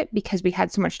throughout it because we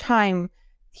had so much time.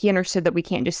 He understood that we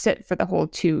can't just sit for the whole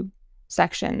 2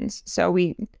 sections. So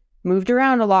we moved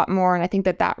around a lot more. And I think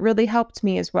that really helped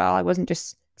me as well. I wasn't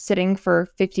just sitting for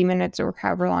 50 minutes or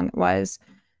however long it was.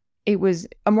 It was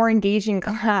a more engaging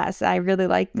class. I really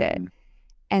liked it. Mm-hmm.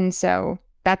 And so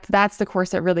that's the course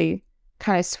that really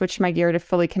kind of switched my gear to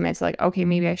fully commit to like, okay,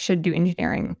 maybe I should do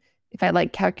engineering. If I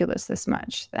like calculus this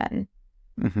much, then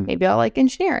Mm-hmm. maybe I'll like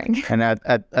engineering. And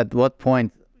at what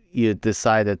point you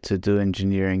decided to do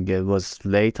engineering? It was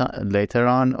later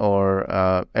on, or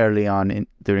early on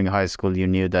during high school you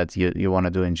knew that you want to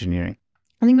do engineering?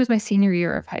 I think it was my senior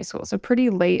year of high school. So pretty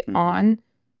late on.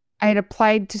 I had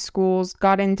applied to schools,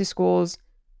 got into schools,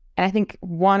 and I think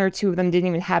 1 or 2 of them didn't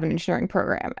even have an engineering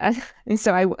program. And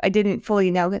so I didn't fully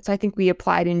know that. So I think we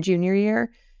applied in junior year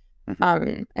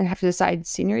and have to decide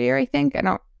senior year, I think. I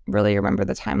don't really remember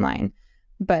the timeline.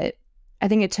 But I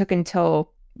think it took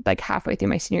until like halfway through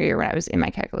my senior year when I was in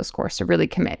my calculus course to really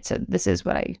commit to this is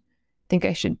what I think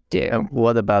I should do. And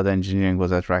what about engineering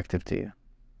was attractive to you?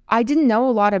 I didn't know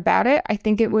a lot about it. I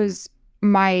think it was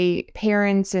my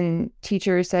parents and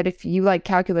teachers said, if you like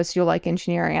calculus, you'll like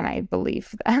engineering. And I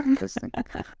believe them.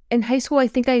 In high school, I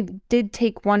think I did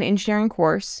take 1 engineering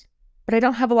course, but I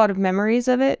don't have a lot of memories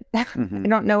of it. Mm-hmm. I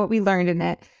don't know what we learned in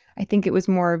it. I think it was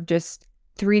more of just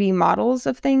 3D models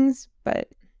of things, but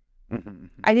Mm-hmm.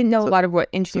 I didn't know a lot of what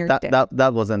engineers did.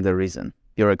 That wasn't the reason.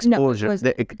 Your exposure, No,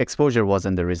 the exposure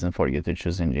wasn't the reason for you to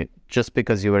choose engineering. Just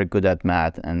because you were good at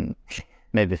math and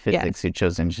maybe physics, Yes. you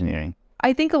chose engineering.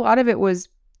 I think a lot of it was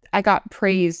I got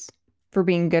praise for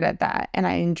being good at that, and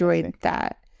I enjoyed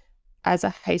that. As a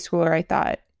high schooler, I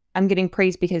thought, I'm getting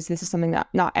praise because this is something that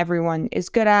not everyone is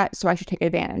good at, so I should take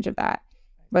advantage of that.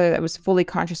 Whether that was fully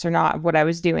conscious or not of what I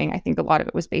was doing, I think a lot of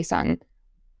it was based on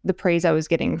the praise I was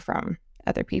getting from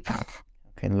other people.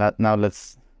 Okay, now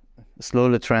let's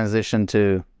slowly transition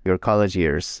to your college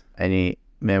years. Any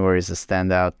memories that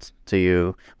stand out to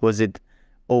you? Was it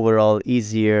overall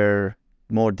easier,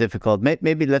 more difficult?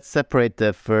 Maybe let's separate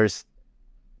the first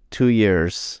 2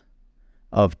 years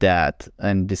of that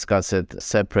and discuss it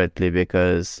separately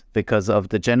because of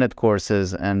the gen ed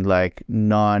courses and like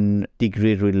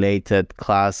non-degree related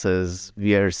classes,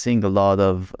 we are seeing a lot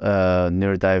of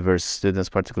neurodiverse students,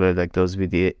 particularly like those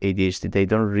with the ADHD. They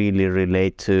don't really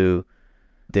relate to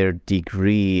their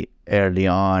degree early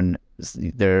on,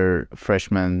 their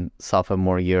freshman,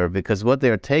 sophomore year, because what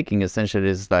they're taking essentially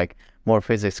is like more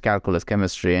physics, calculus,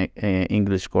 chemistry,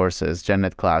 English courses, gen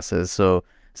ed classes. So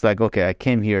it's like, okay, I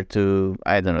came here to,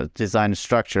 I don't know, design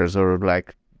structures or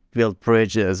like build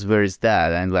bridges. Where is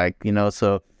that? And like,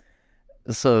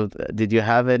 so did you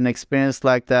have an experience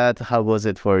like that? How was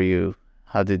it for you?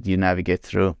 How did you navigate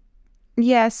through?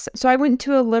 Yes. So I went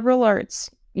to a liberal arts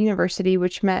university,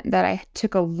 which meant that I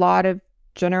took a lot of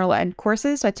general ed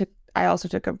courses. I also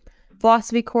took a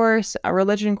philosophy course, a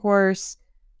religion course,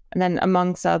 and then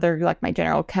amongst other, like my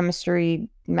general chemistry,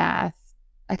 math.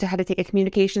 I had to take a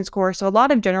communications course. So a lot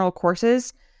of general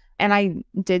courses, and I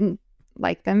didn't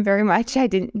like them very much. I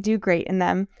didn't do great in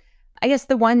them. I guess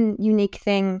the one unique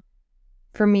thing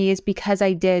for me is because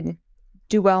I did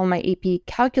do well in my AP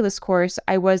calculus course,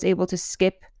 I was able to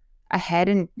skip ahead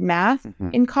in math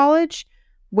in college,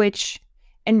 which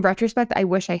in retrospect, I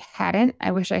wish I hadn't.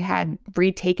 I wish I had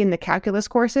retaken the calculus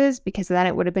courses because then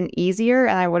it would have been easier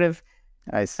and I would have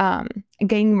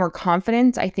gained more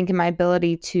confidence, I think, in my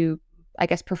ability to, I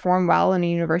guess, perform well in a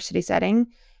university setting.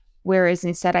 whereas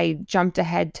instead I jumped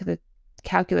ahead to the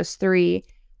calculus 3,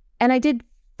 and I did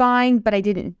fine, but I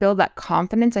didn't build that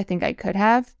confidence I think I could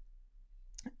have.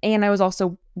 And I was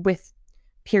also with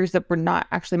peers that were not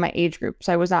actually my age group,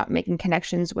 so I was not making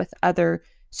connections with other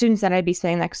students that I'd be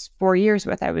spending the next 4 years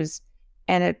with. I was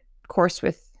in a course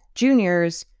with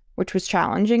juniors, which was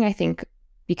challenging, I think,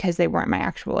 because they weren't my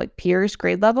actual like peers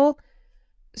grade level.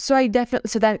 So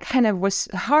so that kind of was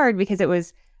hard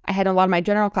because I had a lot of my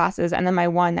general classes, and then my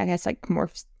one, I guess, like more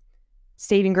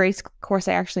saving grace course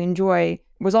I actually enjoy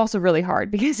was also really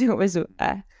hard because it was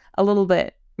a little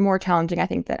bit more challenging, I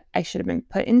think, that I should have been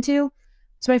put into.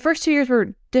 So my first 2 years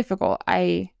were difficult.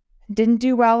 I didn't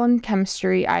do well in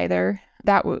chemistry either.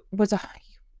 That was a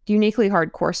uniquely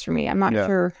hard course for me. I'm not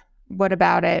sure what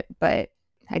about it, but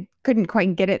I couldn't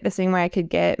quite get it the same way I could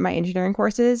get my engineering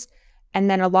courses. And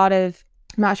then I'm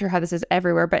not sure how this is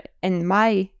everywhere, but in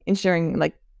my engineering,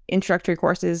 like introductory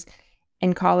courses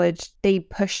in college, they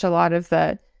pushed a lot of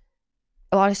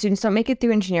students don't make it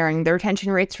through engineering. The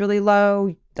retention rate's really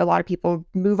low. A lot of people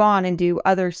move on and do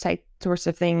other sorts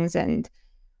of things and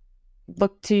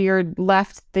look to your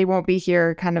left, they won't be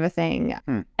here kind of a thing.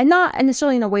 And not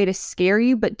necessarily in a way to scare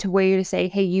you, but to way to say,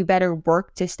 hey, you better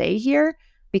work to stay here,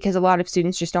 because a lot of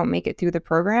students just don't make it through the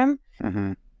program,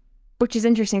 which is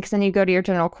interesting because then you go to your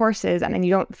general courses and then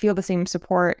you don't feel the same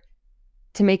support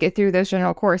to make it through those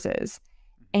general courses.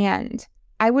 And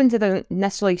I wouldn't say they're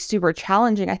necessarily super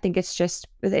challenging. I think it's just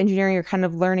with engineering, you're kind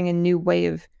of learning a new way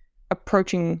of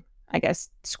approaching, I guess,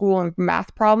 school and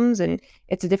math problems, and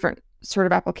it's a different sort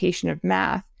of application of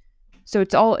math. So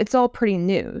it's all pretty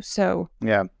new. So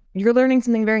you're learning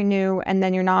something very new, and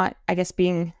then you're not, I guess,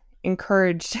 being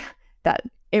encouraged that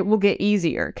it will get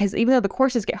easier, because even though the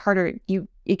courses get harder,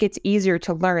 it gets easier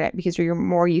to learn it because you're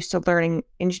more used to learning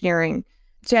engineering.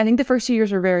 So I think the first 2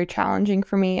 years were very challenging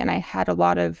for me, and I had a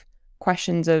lot of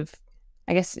questions of,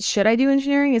 I guess, should I do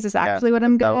engineering? Is this actually what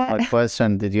I'm good at? My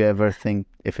question, did you ever think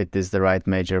if it is the right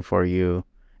major for you?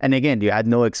 And again, you had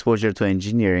no exposure to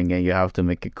engineering, and you have to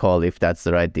make a call if that's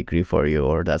the right degree for you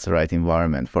or that's the right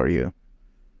environment for you.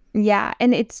 Yeah,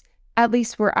 and it's, at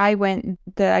least where I went,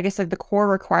 I guess like the core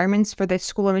requirements for the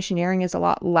School of Engineering is a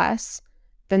lot less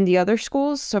than the other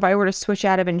schools. So if I were to switch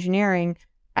out of engineering,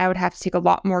 I would have to take a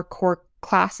lot more core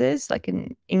classes, like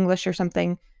in English or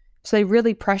something. So they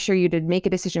really pressure you to make a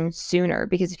decision sooner,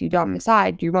 because if you don't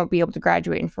decide, you won't be able to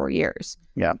graduate in 4 years.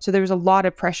 Yeah. So there was a lot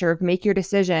of pressure of make your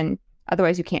decision,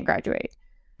 otherwise you can't graduate.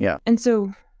 Yeah. And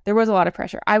so there was a lot of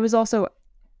pressure. I was also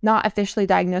not officially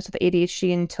diagnosed with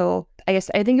ADHD until, I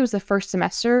think it was the first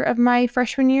semester of my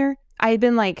freshman year. I had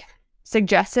been like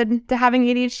suggested to having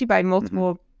ADHD by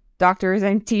multiple doctors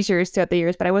and teachers throughout the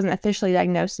years, but I wasn't officially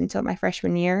diagnosed until my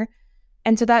freshman year.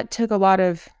 And so that took a lot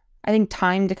of, I think,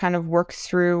 time to kind of work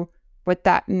through what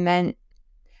that meant.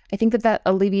 I think that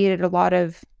alleviated a lot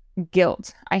of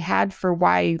guilt I had for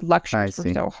why lectures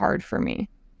were so hard for me.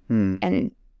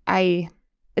 And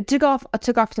it took off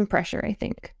some pressure, I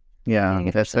think. Yeah,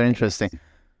 that's very interesting.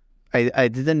 I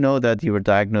didn't know that you were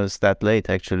diagnosed that late,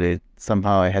 actually.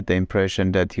 Somehow I had the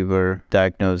impression that you were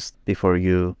diagnosed before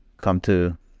you come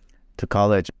to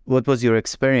college. What was your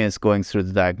experience going through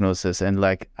the diagnosis, and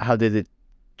like how did it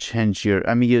change your,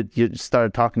 I mean, you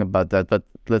started talking about that, but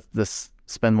let's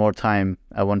spend more time.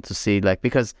 I want to see, like,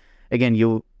 because again,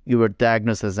 you were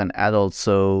diagnosed as an adult,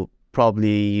 so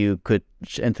probably you could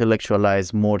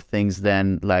intellectualize more things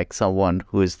than like someone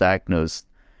who is diagnosed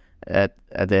at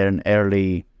an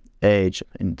early age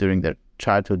during their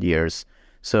childhood years.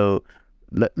 So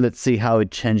let's see how it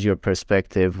changed your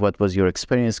perspective. What was your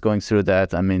experience going through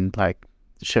that? I mean, like,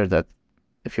 share that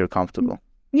if you're comfortable.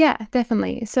 Yeah,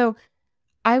 definitely. So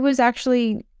I was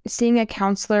actually seeing a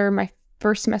counselor my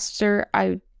first semester.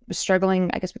 I was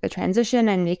struggling, I guess, with the transition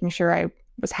and making sure I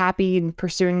was happy in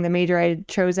pursuing the major I had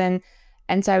chosen.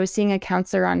 And so I was seeing a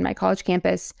counselor on my college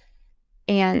campus,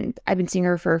 and I've been seeing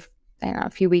her for, I don't know,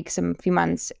 a few weeks, a few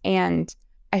months. And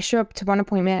I showed up to one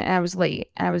appointment and I was late,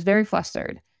 and I was very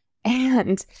flustered.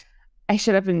 And I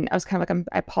showed up and I was kind of like,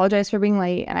 I apologize for being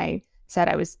late. And I said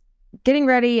I was getting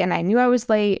ready and I knew I was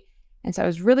late. And so I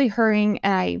was really hurrying,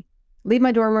 and I leave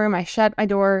my dorm room. I shut my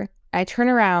door. I turn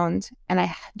around and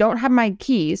I don't have my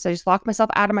keys. So I just lock myself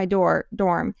out of my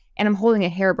dorm, and I'm holding a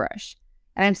hairbrush.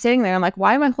 And I'm sitting there. I'm like,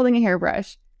 why am I holding a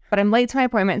hairbrush? But I'm late to my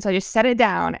appointment. So I just set it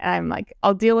down, and I'm like,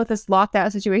 I'll deal with this locked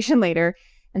out situation later.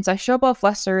 And so I show up all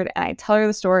flustered, and I tell her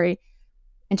the story.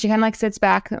 And she kind of like sits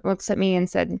back, looks at me and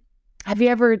said, have you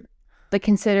ever like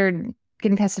considered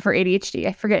getting tested for ADHD?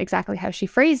 I forget exactly how she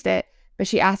phrased it, but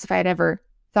she asked if I had ever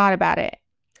thought about it.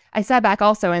 I sat back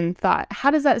also and thought,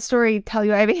 how does that story tell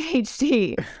you I have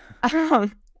ADHD?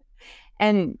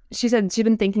 And she said she'd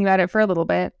been thinking about it for a little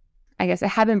bit. I guess it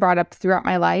had been brought up throughout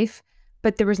my life,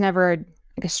 but there was never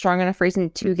like a strong enough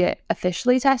reason to get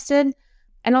officially tested.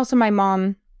 And also my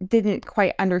mom didn't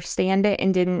quite understand it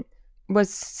and was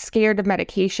scared of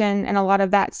medication and a lot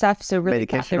of that stuff. So really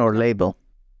Medication or label?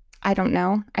 I don't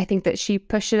know. I think that she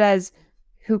pushed it as,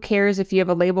 who cares if you have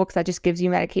a label, because that just gives you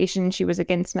medication. She was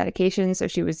against medication, so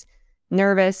she was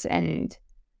nervous and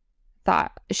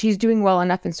thought she's doing well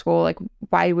enough in school. Like,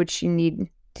 why would she need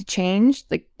to change?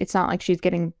 Like, it's not like she's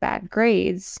getting bad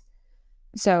grades.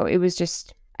 So it was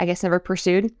just, I guess, never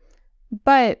pursued.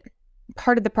 But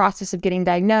part of the process of getting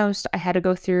diagnosed, I had to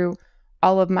go through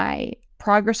all of my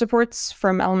progress reports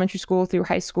from elementary school through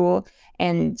high school,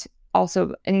 and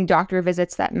also any doctor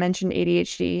visits that mentioned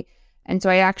ADHD. And so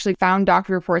I actually found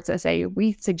doctor reports that say,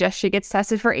 we suggest she gets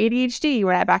tested for ADHD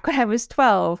back when I was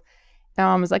 12. And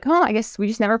mom was like, oh, I guess we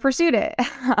just never pursued it.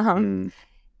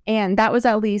 And that was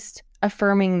at least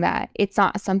affirming that it's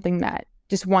not something that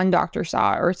just one doctor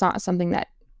saw, or it's not something that,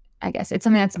 I guess it's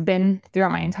something that's been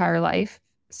throughout my entire life.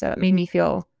 So it made me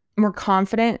feel more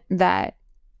confident that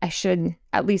I should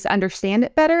at least understand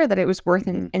it better, that it was worth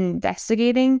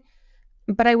investigating.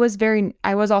 But I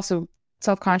was also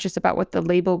self-conscious about what the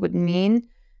label would mean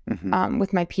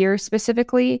with my peers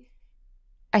specifically.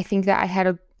 I think that I had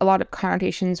a lot of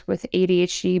connotations with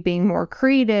ADHD being more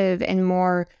creative and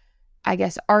more, I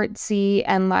guess, artsy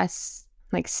and less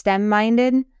like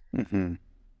STEM-minded.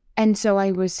 And so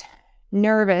I was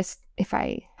nervous if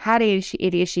I had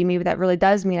ADHD, maybe that really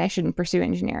does mean I shouldn't pursue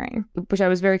engineering, which I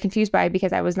was very confused by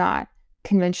because I was not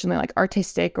conventionally like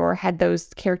artistic or had those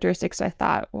characteristics. So I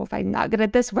thought, well, if I'm not good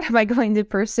at this, what am I going to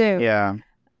pursue? Yeah.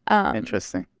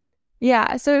 Interesting.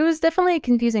 Yeah. So it was definitely a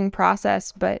confusing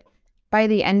process, but by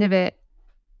the end of it,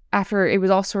 after it was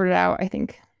all sorted out, I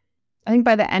think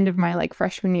by the end of my like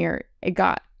freshman year, it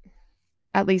got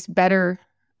at least better.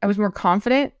 I was more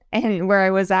confident in where I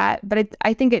was at, but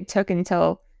I think it took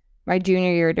until my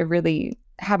junior year to really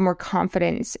have more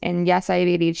confidence. And yes, I have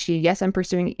ADHD. Yes, I'm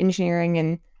pursuing engineering,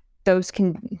 and those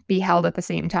can be held at the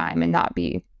same time and not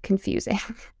be confusing.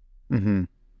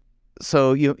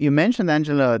 So you mentioned,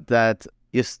 Angela, that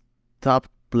you stopped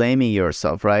blaming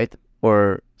yourself, right?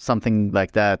 Or something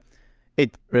like that.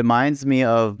 It reminds me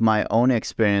of my own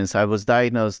experience. I was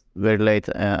diagnosed very late.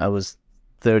 I was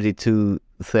 32,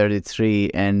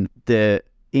 33, and the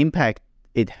impact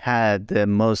it had, the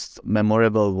most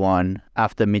memorable one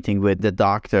after meeting with the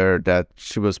doctor, that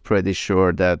she was pretty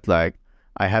sure that like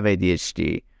I have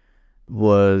ADHD,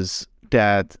 was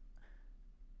that,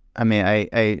 I mean,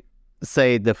 I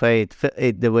say the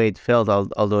way it felt,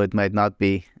 although it might not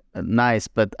be nice,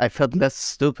 but I felt less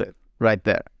stupid right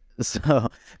there. So,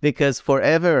 because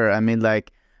forever, I mean,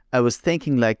 like, I was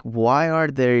thinking, like, why are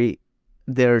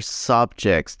there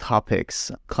subjects,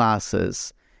 topics,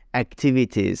 classes,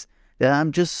 activities that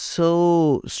I'm just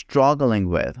so struggling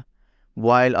with,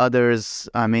 while others,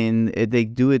 I mean, they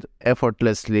do it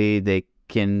effortlessly. They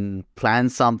can plan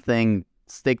something,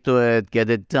 stick to it, get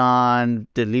it done,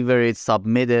 deliver it,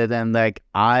 submit it, and like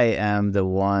I am the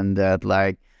one that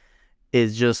like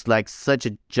is just like such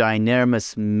a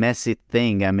ginormous, messy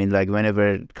thing. I mean, like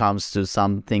whenever it comes to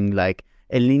something like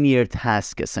a linear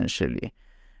task, essentially,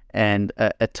 and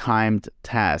a timed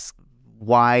task,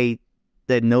 why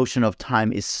the notion of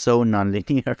time is so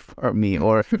nonlinear for me,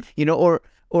 or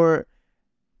or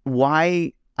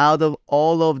why out of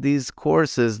all of these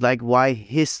courses, like why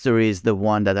history is the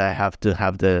one that I have to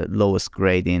have the lowest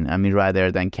grade in, I mean,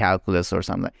 rather than calculus or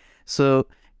something. So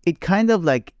it kind of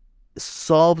like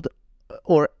solved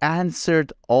or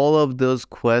answered all of those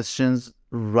questions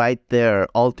right there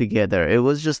altogether. It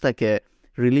was just like a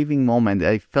relieving moment.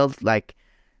 I felt like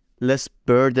less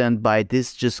burdened by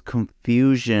this just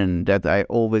confusion that I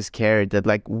always carried, that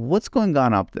like, what's going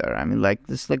on up there? I mean, like,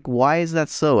 this, like, why is that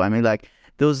so? I mean, like,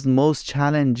 those most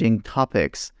challenging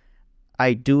topics,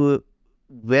 I do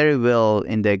very well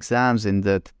in the exams, in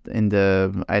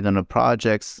the I don't know,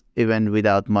 projects, even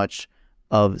without much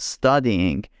of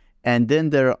studying. And then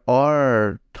there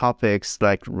are topics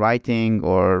like writing,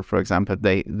 or for example,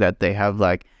 they have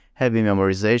like heavy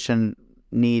memorization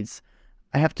needs.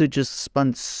 I have to just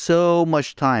spend so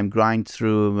much time grind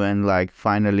through and like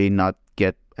finally not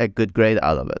get a good grade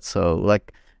out of it. So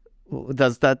like,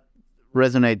 does that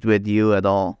resonate with you at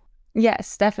all?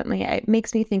 Yes, definitely. It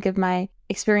makes me think of my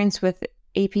experience with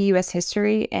AP US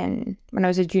history and when I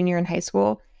was a junior in high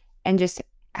school, and just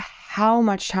how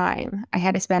much time I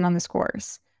had to spend on this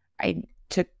course. I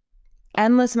took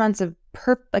endless amounts of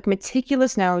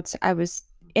meticulous notes. I was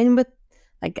in with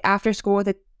like after school with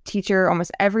a teacher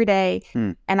almost every day.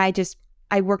 And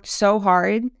I worked so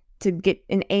hard to get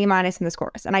an A minus in this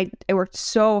course. And I worked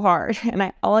so hard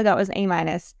and all I got was an A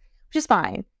minus, which is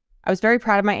fine. I was very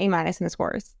proud of my A minus in this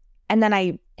course. And then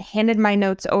I handed my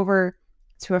notes over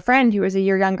to a friend who was a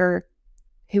year younger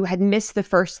who had missed the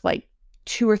first like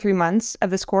 2 or 3 months of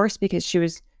this course because she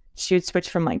would switch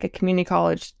from like a community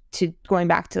college to going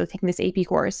back to taking this AP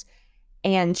course.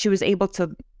 And she was able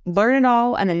to learn it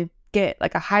all and then get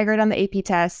like a high grade on the AP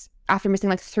test after missing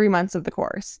like 3 months of the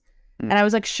course. And I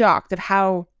was like shocked of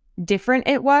how different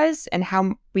it was and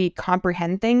how we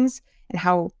comprehend things and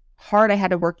how hard I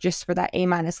had to work just for that A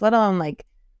minus, let alone like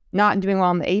not doing well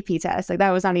on the AP test. Like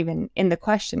that was not even in the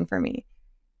question for me.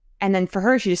 And then for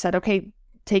her, she just said, okay,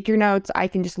 take your notes. I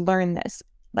can just learn this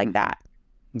like that.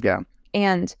 Yeah.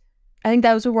 And I think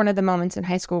that was one of the moments in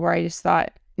high school where I just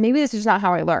thought, maybe this is not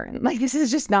how I learn. Like this is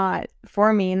just not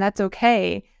for me, and that's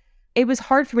okay. It was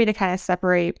hard for me to kind of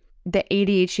separate the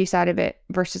ADHD side of it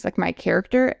versus like my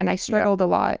character. And I struggled a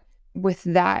lot with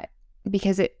that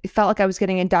because it felt like I was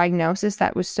getting a diagnosis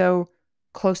that was so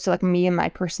close to like me and my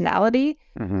personality.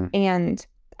 And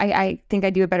I think I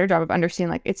do a better job of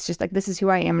understanding like it's just like this is who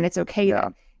I am and it's okay.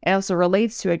 That it also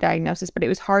relates to a diagnosis, but it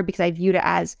was hard because I viewed it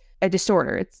as a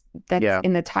disorder. That's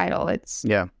in the title.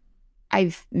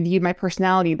 I've viewed my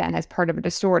personality then as part of a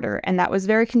disorder, and that was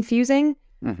very confusing.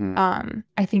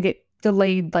 I think it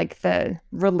delayed like the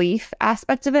relief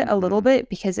aspect of it a little bit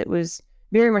because it was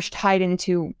very much tied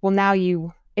into, well, now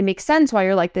it makes sense why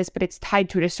you're like this, but it's tied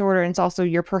to a disorder, and it's also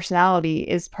your personality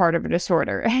is part of a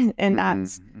disorder. And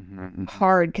that's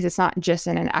hard because it's not just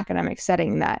in an academic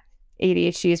setting that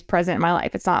ADHD is present in my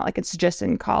life. It's not like it's just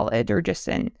in college or just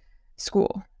in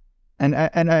school. And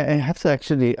I have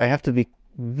to be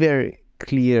very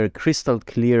clear, crystal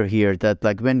clear here that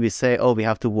like when we say, oh, we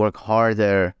have to work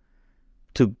harder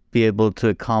to be able to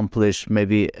accomplish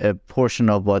maybe a portion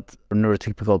of what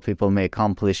neurotypical people may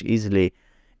accomplish easily,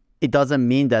 it doesn't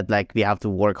mean that like we have to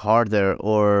work harder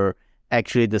or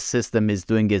actually the system is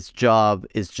doing its job.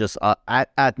 It's just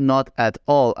not at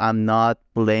all. I'm not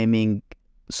blaming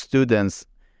students,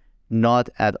 not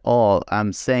at all.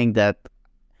 I'm saying that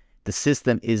the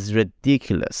system is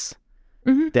ridiculous,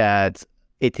 that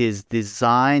it is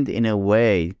designed in a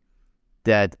way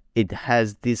that it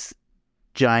has this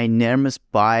ginormous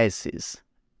biases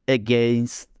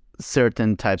against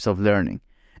certain types of learning.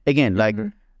 Again, like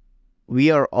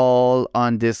we are all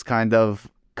on this kind of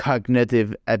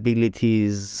cognitive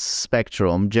abilities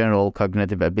spectrum, general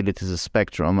cognitive abilities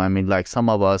spectrum. I mean, like some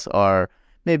of us are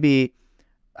maybe,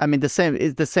 I mean, it's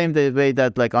the same the way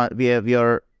that like we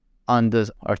are on the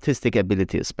artistic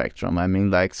ability spectrum. I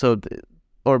mean, like, so,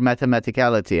 or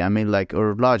mathematicality, I mean, like,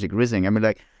 or logic, reasoning. I mean,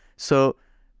 like, so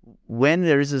when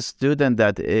there is a student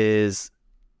that is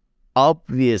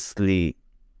obviously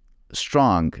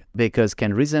strong because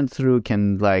can reason through,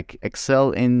 can like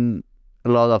excel in a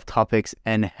lot of topics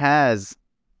and has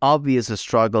obvious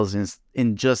struggles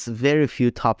in just very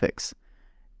few topics,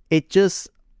 it just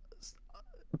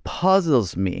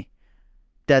puzzles me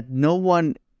that no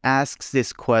one asks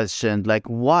this question, like,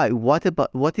 why?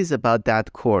 What is about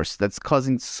that course that's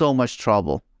causing so much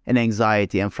trouble and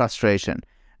anxiety and frustration?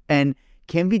 And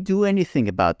can we do anything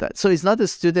about that? So it's not a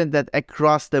student that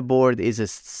across the board is a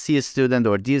C student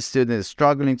or D student is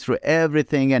struggling through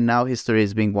everything, and now history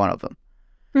is being one of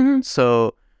them.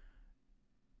 So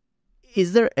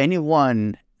is there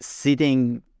anyone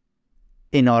sitting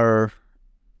in our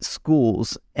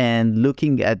schools and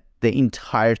looking at the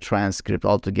entire transcript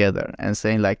altogether and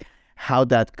saying like how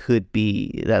that could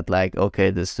be that like,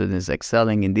 okay, the student is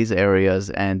excelling in these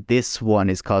areas and this one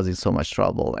is causing so much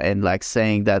trouble, and like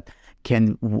saying that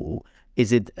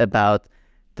is it about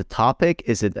the topic?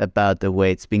 Is it about the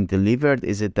way it's being delivered?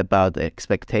 Is it about the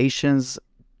expectations?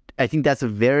 I think that's a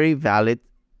very valid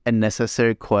and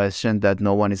necessary question that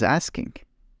no one is asking.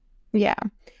 Yeah.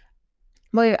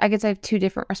 Well, I guess I have two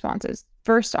different responses.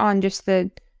 First, on just I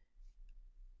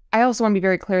also want to be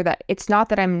very clear that it's not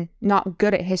that I'm not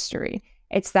good at history.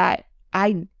 It's that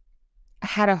I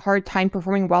had a hard time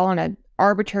performing well on an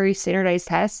arbitrary standardized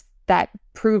test that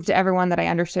proved to everyone that I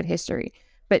understood history.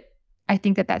 But I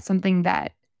think that that's something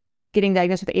that getting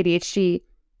diagnosed with ADHD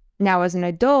now as an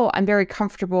adult, I'm very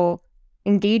comfortable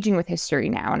engaging with history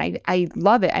now. And I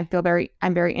love it. I'm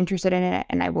very interested in it,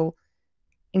 and I will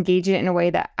engage in it in a way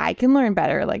that I can learn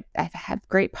better. Like I have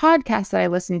great podcasts that I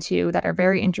listen to that are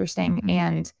very interesting,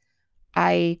 and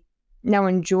I now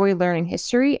enjoy learning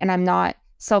history, and I'm not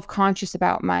self-conscious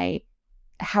about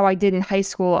how I did in high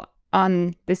school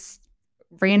on this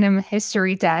random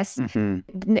history test.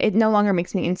 It no longer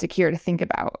makes me insecure to think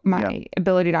about my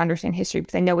ability to understand history,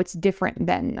 because I know it's different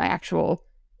than my actual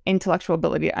intellectual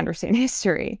ability to understand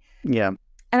history. Yeah.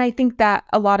 And I think that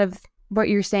a lot of what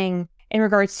you're saying in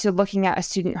regards to looking at a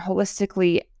student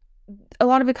holistically, a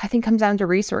lot of it I think comes down to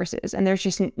resources. And there's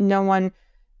just no one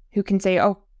who can say,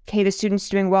 oh, okay, the student's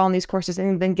doing well in these courses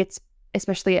and then gets,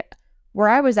 especially where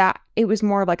I was at, it was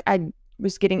more like I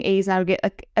was getting A's and I would get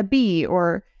like a B,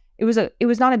 or it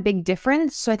was not a big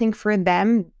difference. So I think for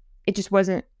them, it just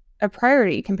wasn't a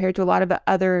priority compared to a lot of the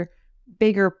other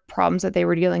bigger problems that they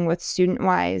were dealing with student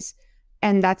wise.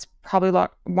 And that's probably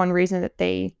one reason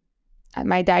that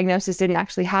my diagnosis didn't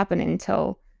actually happen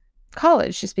until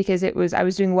college, just because I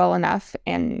was doing well enough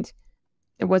and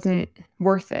it wasn't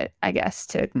worth it, I guess,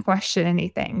 to question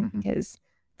anything, because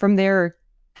from their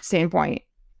standpoint,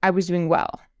 I was doing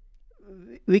well.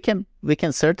 We can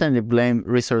certainly blame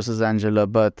resources, Angela,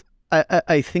 but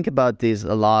I think about this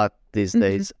a lot these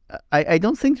days. I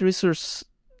don't think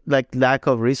lack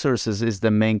of resources is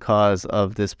the main cause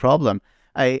of this problem.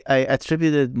 I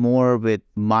attribute it more with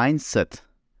mindset,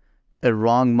 a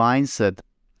wrong mindset,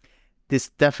 this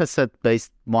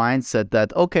deficit-based mindset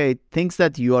that, okay, things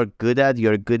that you are good at,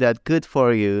 good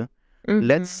for you.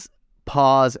 Let's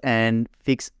pause and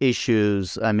fix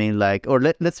issues. I mean,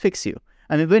 let's fix you.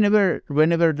 I mean,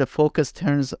 whenever the focus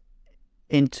turns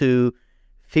into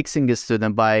fixing a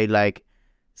student by like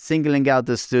singling out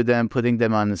the student, putting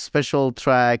them on a special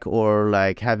track, or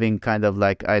like having kind of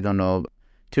like, I don't know,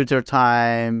 tutor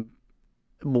time,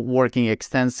 working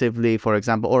extensively, for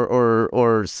example,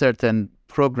 or certain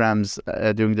programs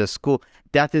during the school,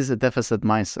 that is a deficit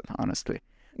mindset, honestly.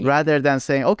 Yeah. Rather than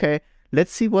saying, okay,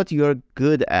 let's see what you're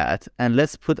good at and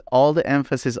let's put all the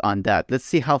emphasis on that. Let's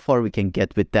see how far we can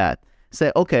get with that.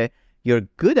 Say, okay, you're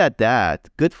good at that,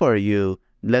 good for you.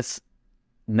 Let's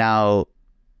now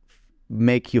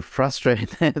make you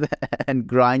frustrated and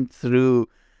grind through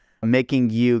making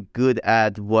you good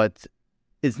at what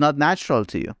is not natural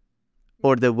to you,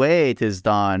 or the way it is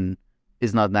done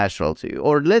is not natural to you.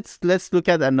 Or let's look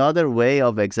at another way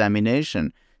of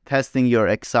examination, testing your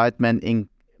excitement in,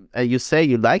 you say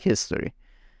you like history.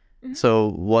 So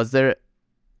was there,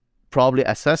 probably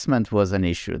assessment was an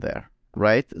issue there,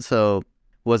 right? So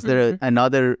was there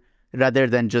another, rather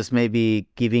than just maybe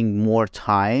giving more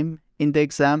time in the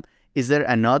exam, is there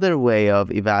another way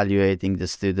of evaluating the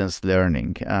student's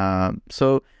learning?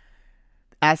 So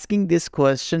asking this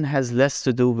question has less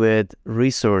to do with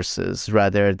resources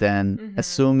rather than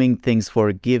assuming things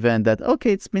for given that,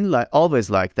 okay, it's been always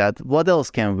like that. What else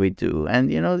can we do?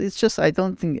 And, it's just, I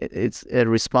don't think it's a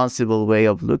responsible way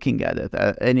of looking at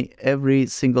it. Every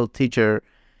single teacher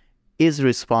is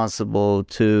responsible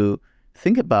to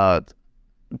think about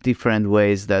different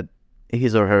ways that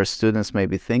his or her students may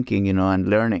be thinking, and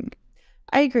learning.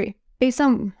 I agree. Based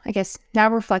on, I guess, now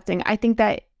reflecting, I think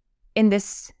that in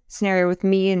this scenario with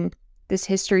me and this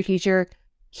history teacher,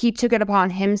 he took it upon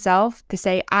himself to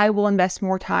say, I will invest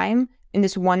more time in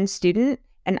this one student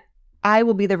and I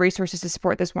will be the resources to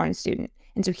support this one student.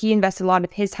 And so he invested a lot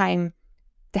of his time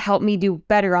to help me do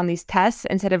better on these tests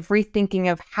instead of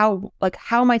rethinking of how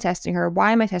am I testing her?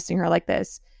 Why am I testing her like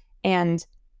this? And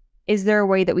is there a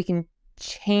way that we can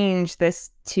change this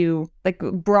to like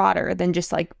broader than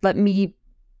just like, let me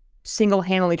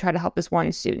single-handedly try to help this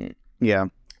one student? Yeah.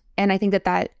 And I think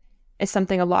that is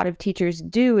something a lot of teachers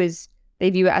do, is they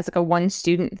view it as like a one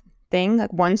student thing,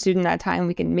 like one student at a time,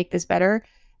 we can make this better,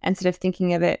 instead of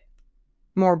thinking of it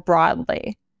more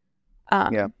broadly.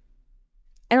 Yeah.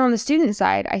 And on the student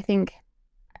side, I think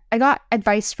I got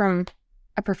advice from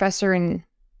a professor in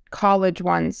college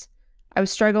once. I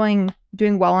was struggling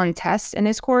doing well on tests in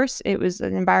his course. It was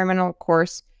an environmental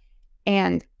course.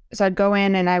 And so I'd go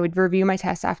in and I would review my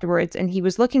tests afterwards. And he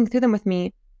was looking through them with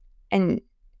me. And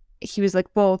he was like,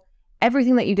 well,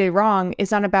 everything that you did wrong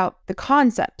is not about the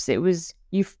concepts. It was,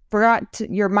 you forgot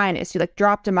your minus. You like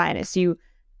dropped a minus. You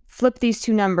flipped these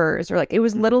two numbers, or like, it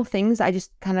was little things. I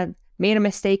just kind of made a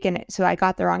mistake in it. So I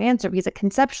got the wrong answer because like,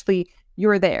 conceptually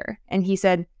you're there. And he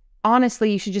said,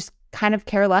 honestly, you should just kind of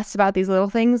care less about these little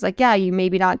things. Like, yeah, you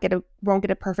maybe won't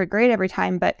get a perfect grade every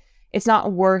time, but it's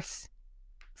not worth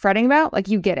fretting about. Like,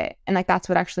 you get it. And like, that's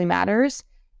what actually matters.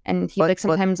 And he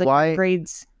sometimes like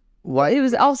grades. Why? It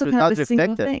was also kind of the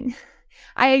single thing.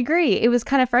 I agree. It was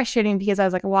kind of frustrating because I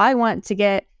was like, well, I want to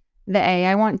get the A.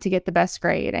 I want to get the best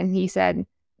grade. And he said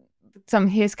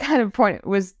his kind of point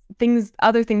was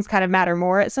other things kind of matter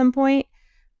more at some point,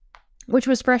 which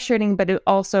was frustrating, but it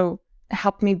also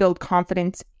helped me build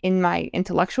confidence in my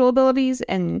intellectual abilities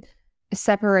and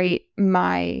separate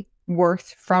my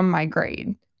worth from my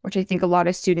grade, which I think a lot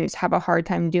of students have a hard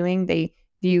time doing. They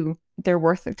view their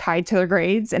worth tied to their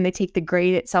grades and they take the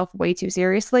grade itself way too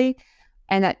seriously.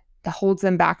 And that holds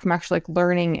them back from actually like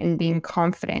learning and being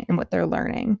confident in what they're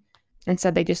learning.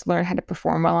 Instead, they just learn how to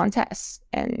perform well on tests.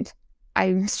 And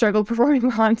I struggled performing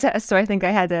well on tests, so I think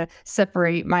I had to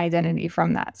separate my identity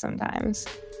from that sometimes.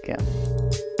 Yeah.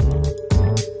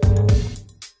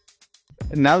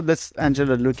 Now let's,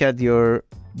 Angela, look at your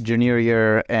junior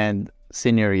year and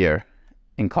senior year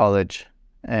in college.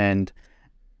 And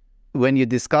when you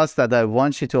discuss that, I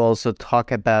want you to also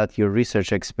talk about your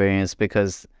research experience,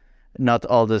 because not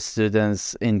all the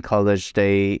students in college,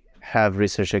 they have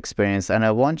research experience. And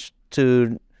I want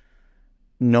to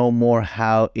know more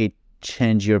how it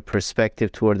changed your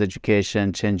perspective toward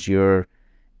education, changed your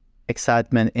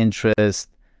excitement, interest.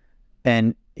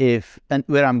 And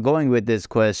where I'm going with this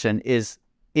question is,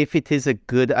 if it is a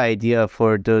good idea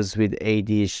for those with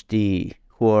ADHD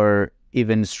who are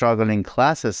even struggling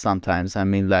classes sometimes, I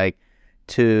mean, like,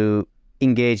 to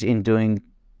engage in doing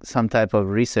some type of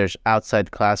research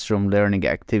outside classroom learning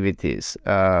activities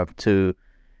to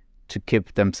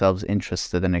keep themselves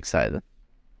interested and excited.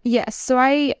 Yes. So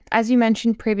as you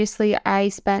mentioned previously, I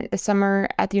spent the summer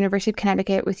at the University of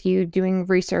Connecticut with you doing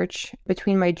research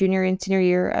between my junior and senior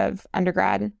year of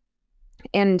undergrad.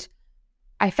 And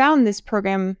I found this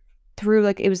program through,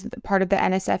 it was part of the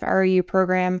NSF REU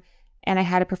program. And I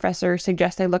had a professor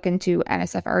suggest I look into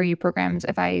NSF REU programs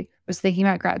if I was thinking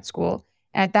about grad school.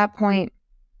 And at that point,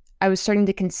 I was starting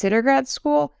to consider grad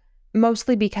school,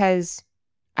 mostly because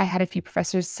I had a few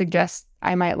professors suggest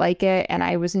I might like it, and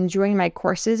I was enjoying my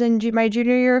courses in my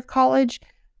junior year of college,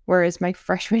 whereas my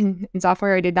freshman and sophomore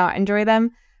year, I did not enjoy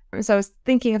them. So I was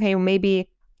thinking, okay, well, maybe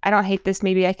I don't hate this,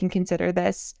 maybe I can consider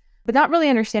this, but not really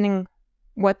understanding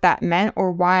what that meant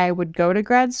or why I would go to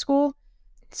grad school.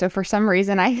 So for some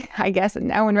reason, I guess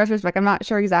now in retrospect, I'm not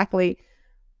sure exactly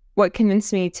what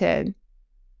convinced me to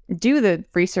do the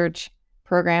research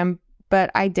program,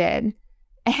 but I did.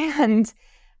 And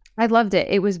I loved it.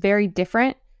 It was very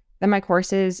different than my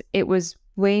courses. It was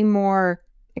way more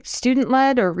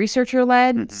student-led or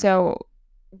researcher-led. Mm-hmm. So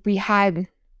we had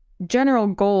general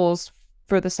goals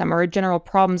for the summer, general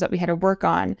problems that we had to work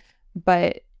on,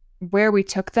 but where we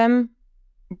took them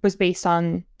was based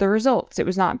on the results. It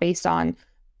was not based on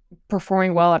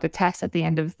performing well at a test at the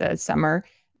end of the summer.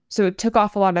 So it took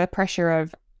off a lot of the pressure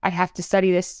of, I have to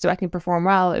study this so I can perform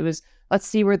well. It was, let's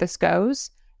see where this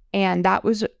goes. And that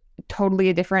was totally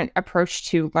a different approach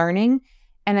to learning.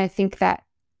 And I think that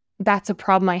that's a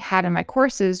problem I had in my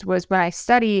courses, was when I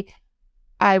study,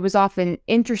 I was often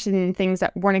interested in things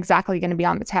that weren't exactly going to be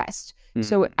on the test. Mm-hmm.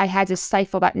 So I had to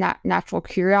stifle that natural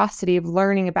curiosity of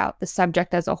learning about the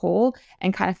subject as a whole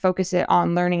and kind of focus it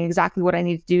on learning exactly what I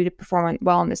need to do to perform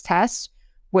well on this test,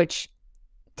 which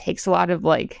takes a lot of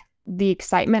the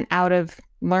excitement out of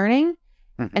learning.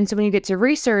 Mm-hmm. And so when you get to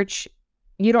research,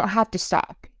 you don't have to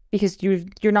stop, because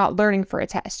you're not learning for a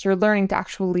test. You're learning to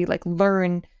actually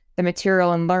learn the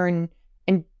material and learn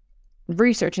and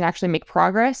research and actually make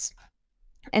progress.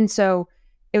 And so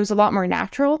it was a lot more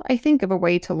natural, I think, of a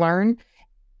way to learn.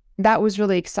 That was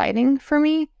really exciting for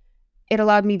me. It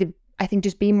allowed me to, I think,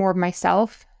 just be more of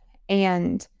myself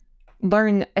and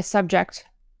learn a subject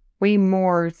way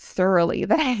more thoroughly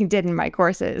than I did in my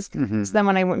courses. Mm-hmm. So then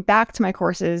when I went back to my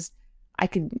courses,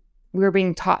 we were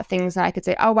being taught things and I could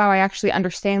say, oh, wow, I actually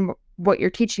understand what you're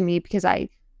teaching me, because I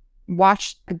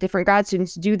watched different grad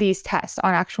students do these tests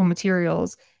on actual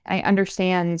materials. And I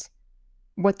understand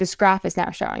what this graph is now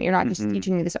showing. You're not just mm-hmm.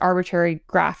 teaching me this arbitrary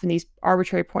graph and these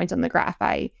arbitrary points on the graph.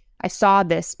 I saw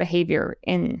this behavior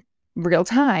in real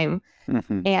time.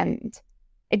 Mm-hmm. And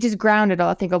it just grounded,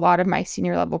 I think, a lot of my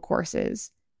senior level courses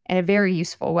in a very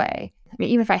useful way. I mean,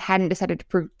 even if I hadn't decided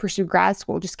to pursue grad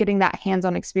school, just getting that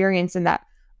hands-on experience and that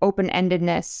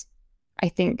open-endedness, I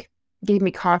think, gave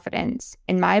me confidence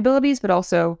in my abilities, but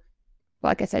also,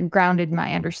 like I said, grounded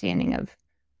my understanding of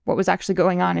what was actually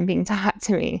going on and being taught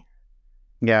to me.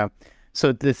 Yeah.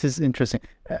 So this is interesting.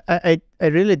 I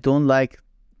really don't like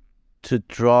to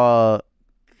draw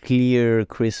clear,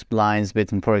 crisp lines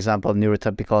between, for example,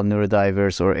 neurotypical,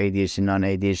 neurodiverse, or ADHD,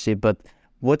 non-ADHD. But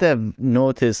what I've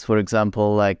noticed, for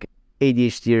example,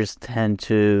 ADHDers tend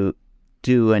to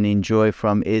do and enjoy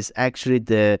from is actually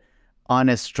the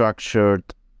unstructured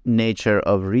nature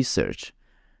of research.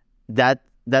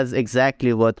 That's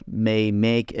exactly what may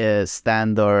make a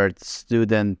standard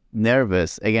student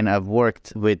nervous. Again, I've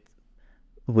worked with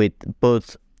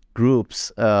both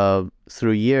groups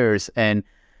through years, and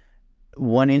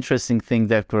one interesting thing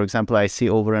that, for example, I see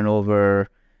over and over,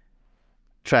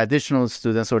 traditional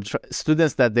students or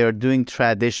students that they're doing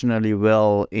traditionally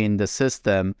well in the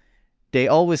system, they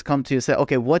always come to you and say,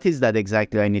 okay, what is that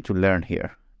exactly I need to learn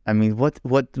here? I mean,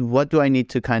 what do I need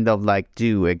to kind of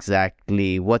do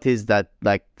exactly? What is that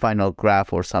final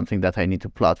graph or something that I need to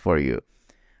plot for you?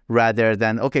 rather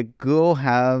than, okay, go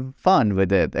have fun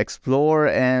with it, explore,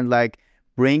 and like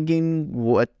bringing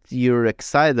what you're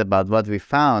excited about, what we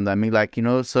found. I mean, like,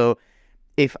 so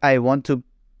if I want to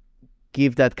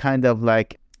give that kind of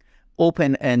like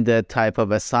open-ended type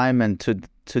of assignment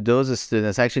to those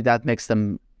students, actually that makes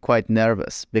them quite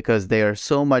nervous because they are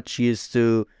so much used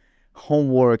to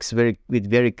homeworks with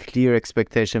very clear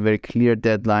expectation, very clear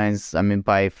deadlines. I mean,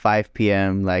 by 5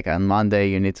 p.m. like on Monday,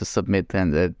 you need to submit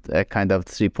a kind of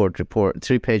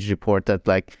three-page report that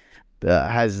like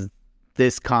has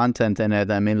this content in it.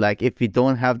 I mean, like if we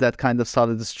don't have that kind of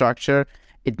solid structure,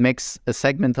 it makes a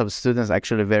segment of students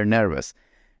actually very nervous.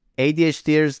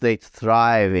 ADHDers, they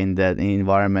thrive in that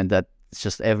environment that it's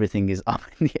just everything is up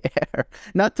in the air.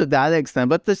 Not to that extent,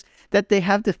 but that they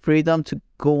have the freedom to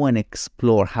go and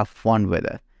explore, have fun with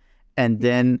it, and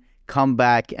then come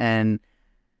back and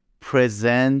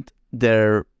present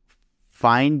their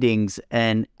findings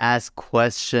and ask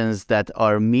questions that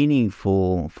are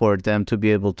meaningful for them to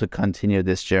be able to continue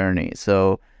this journey.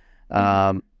 So,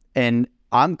 and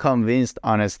I'm convinced,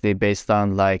 honestly, based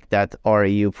on like that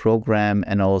REU program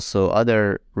and also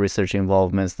other research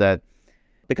involvements, that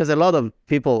because a lot of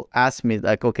people ask me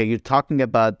like, okay, you're talking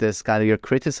about this kind of, you're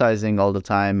criticizing all the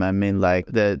time. I mean, like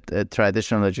the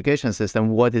traditional education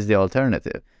system, what is the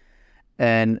alternative?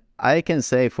 And I can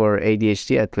say for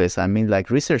ADHD at least, I mean, like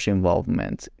research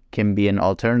involvement can be an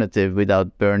alternative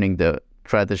without burning the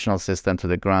traditional system to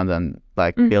the ground and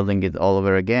like building it all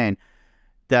over again.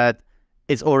 That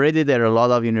it's already there. A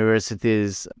lot of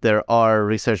universities, there are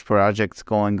research projects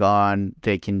going on.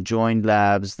 They can join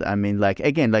labs. I mean, like,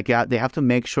 again, like they have to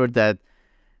make sure that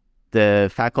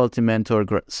the faculty mentor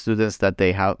students that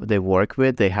they work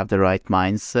with, they have the right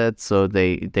mindset. So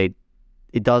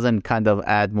it doesn't kind of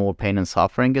add more pain and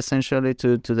suffering essentially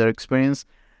to their experience.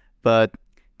 But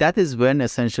that is when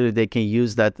essentially they can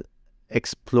use that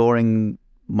exploring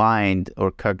mind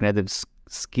or cognitive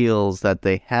skills that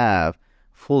they have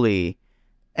fully.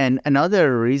 And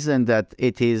another reason that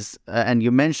it is, and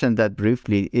you mentioned that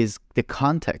briefly, is the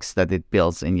context that it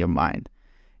builds in your mind.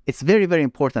 It's very, very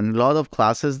important. A lot of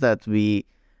classes that we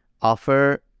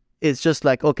offer is just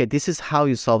like, okay, this is how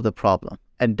you solve the problem.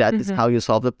 And that is how you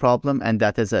solve the problem. And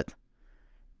that is it.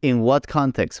 In what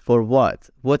context? For what?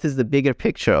 What is the bigger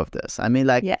picture of this? I mean,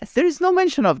 like, there is no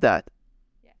mention of that.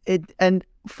 And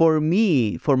for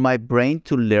me, for my brain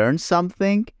to learn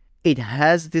something, it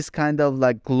has this kind of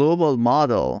like global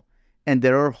model and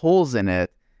there are holes in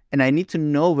it. And I need to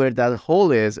know where that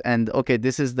hole is. And okay,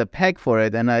 this is the peg for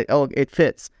it. And it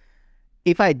fits.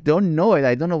 If I don't know it,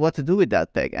 I don't know what to do with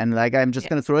that peg. And like, I'm just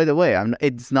going to throw it away.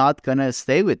 It's not going to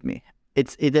stay with me.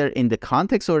 It's either in the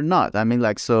context or not. I mean,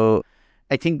 like, so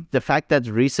I think the fact that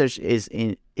research is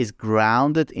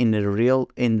grounded in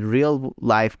real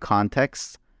life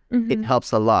context, it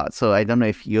helps a lot. So I don't know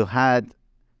if you had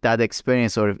that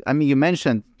experience, or I mean, you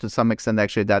mentioned to some extent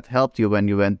actually that helped you when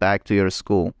you went back to your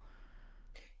school.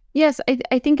 Yes,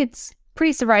 I think it's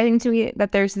pretty surprising to me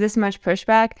that there's this much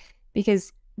pushback,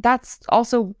 because that's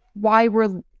also why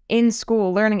we're in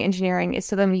school learning engineering, is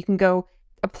so then you can go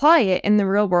apply it in the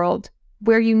real world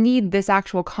where you need this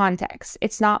actual context.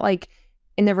 It's not like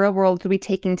in the real world you'll be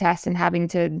taking tests and having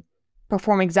to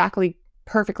perform exactly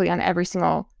perfectly on every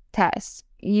single test.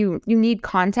 You need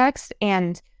context,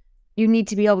 and you need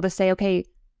to be able to say, okay,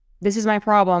 this is my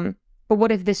problem, but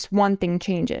what if this one thing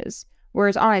changes?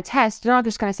 Whereas on a test, they're not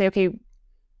just going to say, okay,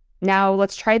 now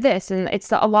let's try this. And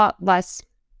it's a lot less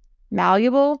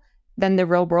malleable than the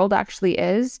real world actually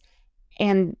is.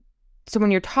 And so when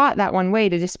you're taught that one way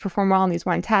to just perform well on these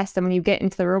one tests, and when you get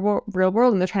into the real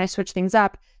world and they're trying to switch things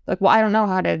up, like, well, I don't know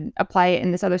how to apply it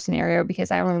in this other scenario because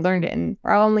I only learned it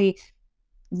or I only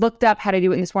looked up how to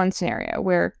do it in this one scenario.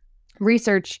 Where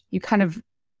research, you kind of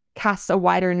cast a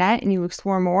wider net and you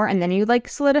explore more, and then you like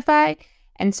solidify.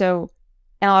 And so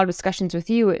in a lot of discussions with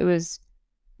you, it was,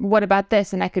 what about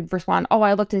this? And I could respond, oh,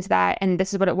 I looked into that and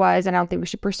this is what it was, and I don't think we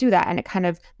should pursue that. And it kind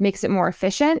of makes it more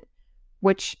efficient,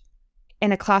 which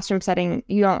in a classroom setting,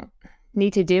 you don't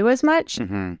need to do as much.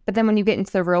 But then when you get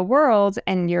into the real world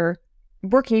and you're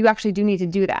working, you actually do need to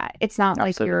do that. It's not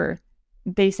like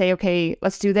they say, okay,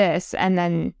 let's do this. And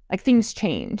then like things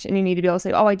change and you need to be able to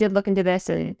say, oh, I did look into this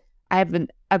and I have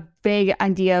a vague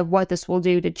idea of what this will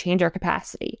do to change our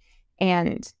capacity.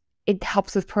 And it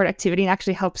helps with productivity and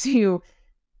actually helps you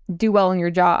do well in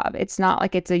your job. It's not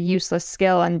like it's a useless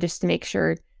skill, and just to make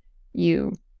sure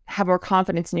you have more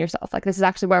confidence in yourself. Like, this is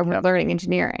actually why we're learning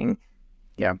engineering.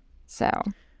 Yeah. So.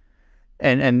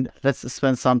 And let's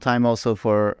spend some time also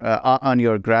on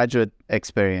your graduate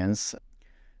experience.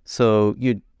 So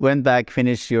you went back,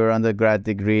 finished your undergrad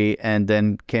degree, and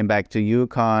then came back to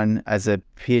UConn as a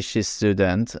PhD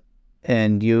student.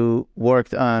 And you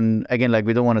worked on, again, like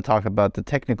we don't want to talk about the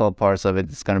technical parts of it.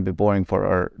 It's going to be boring for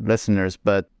our listeners,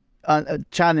 but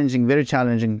challenging, very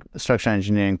challenging structural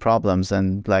engineering problems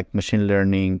and like machine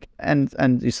learning. And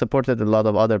you supported a lot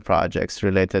of other projects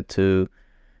related to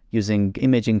using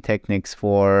imaging techniques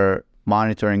for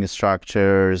monitoring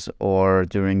structures or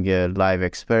during a live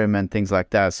experiment, things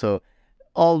like that. So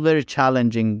all very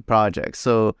challenging projects.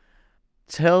 So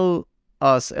tell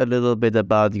us a little bit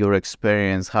about your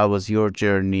experience. How was your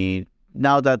journey?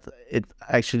 Now that it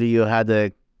actually you had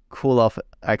a cool off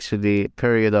actually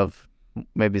period of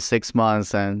maybe 6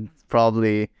 months, and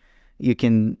probably you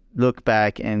can look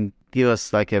back and give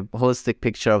us like a holistic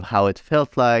picture of how it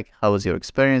felt like, how was your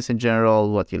experience in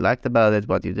general, what you liked about it,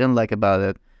 what you didn't like about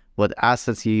it, what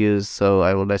assets you used. So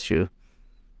I will let you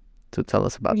to tell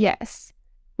us about that. Yes.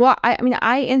 Well, I mean,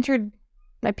 I entered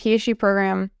my PhD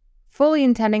program fully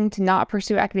intending to not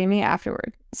pursue academia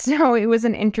afterward. So it was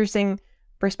an interesting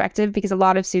perspective because a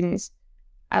lot of students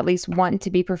at least want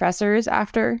to be professors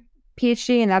after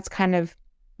PhD, and that's kind of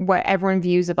what everyone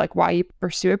views of like why you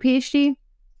pursue a PhD.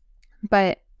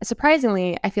 But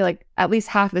surprisingly, I feel like at least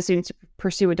half of the students who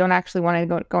pursue it don't actually want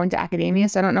to go into academia.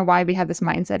 So I don't know why we have this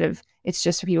mindset of it's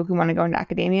just for people who want to go into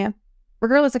academia.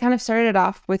 Regardless, I kind of started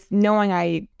off with knowing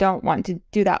I don't want to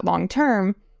do that long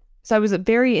term. So I was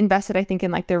very invested, I think,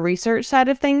 in like the research side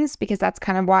of things because that's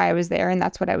kind of why I was there and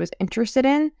that's what I was interested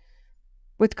in.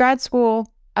 With grad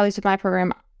school, at least with my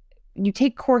program, you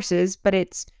take courses,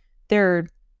 but they're,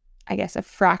 I guess, a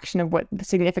fraction of what the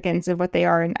significance of what they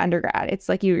are in undergrad. It's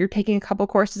like you're taking a couple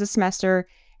courses a semester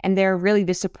and they're really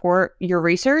to support your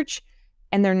research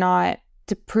and they're not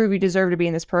to prove you deserve to be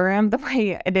in this program the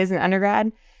way it is in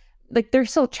undergrad. Like they're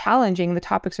still challenging, the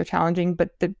topics are challenging,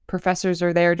 but the professors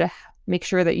are there to make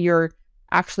sure that you're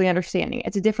actually understanding.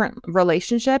 It's a different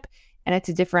relationship and it's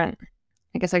a different,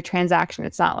 I guess, like transaction.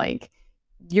 It's not like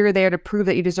you're there to prove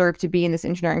that you deserve to be in this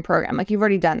engineering program. Like you've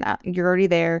already done that. You're already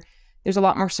there. There's a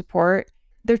lot more support.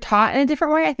 They're taught in a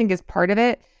different way, I think, is part of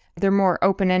it. They're more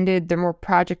open-ended, they're more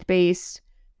project-based,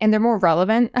 and they're more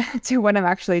relevant to what I'm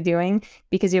actually doing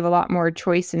because you have a lot more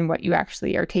choice in what you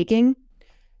actually are taking.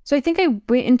 So I think I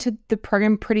went into the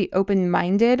program pretty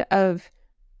open-minded of,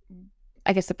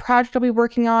 I guess, the project I'll be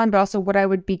working on, but also what I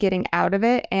would be getting out of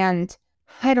it. And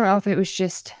I don't know if it was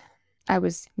just I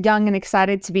was young and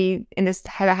excited to be in this, to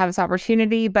have this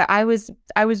opportunity, but I was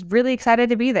really excited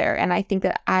to be there. And I think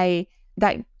that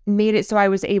that made it so I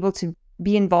was able to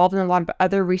be involved in a lot of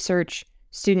other research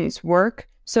students' work.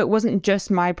 So it wasn't just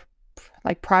my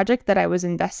like project that I was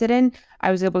invested in.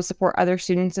 I was able to support other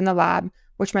students in the lab,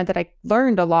 which meant that I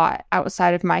learned a lot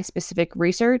outside of my specific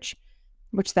research,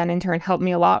 which then in turn helped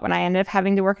me a lot when I ended up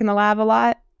having to work in the lab a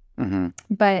lot. Mm-hmm.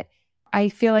 But I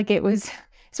feel like it was,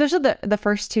 especially the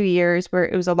first 2 years where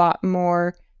it was a lot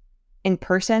more in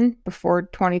person before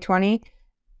 2020,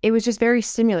 it was just very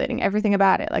stimulating, everything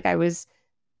about it. Like I was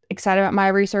excited about my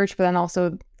research, but then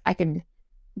also I could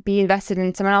be invested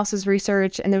in someone else's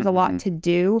research. And there was a lot to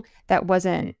do that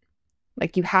wasn't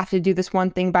like you have to do this one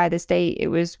thing by this date. It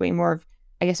was way more of,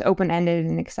 I guess, open-ended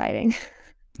and exciting.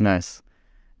 Nice.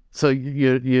 So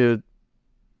you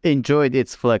enjoyed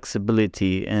its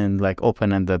flexibility and like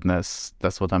open-endedness.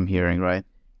 That's what I'm hearing, right?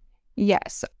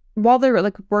 Yes. While there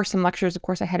were some lectures, of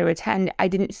course, I had to attend, I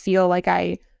didn't feel like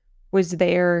I was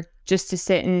there just to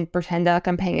sit and pretend like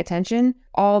I'm paying attention.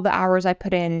 All the hours I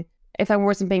put in, if I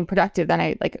wasn't being productive,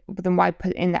 then why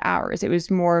put in the hours? It was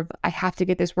more of, I have to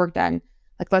get this work done.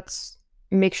 Like, let's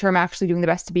make sure I'm actually doing the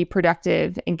best to be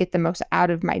productive and get the most out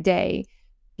of my day.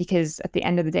 Because at the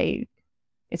end of the day,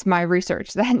 it's my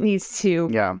research that needs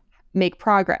to make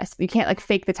progress. You can't like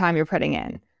fake the time you're putting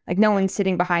in. Like no one's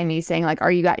sitting behind me saying like,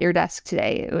 are you at your desk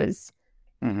today? It was,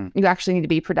 you actually need to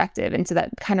be productive. And so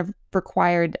that kind of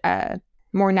required a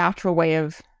more natural way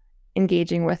of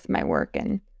engaging with my work.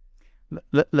 And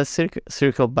let's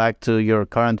circle back to your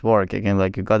current work again.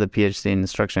 Like you got a PhD in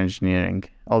structural engineering,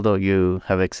 although you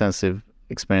have extensive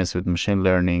experience with machine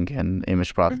learning and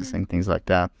image processing, things like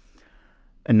that.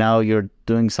 And now you're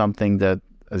doing something that,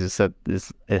 as you said,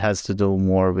 it has to do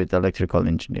more with electrical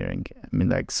engineering. I mean,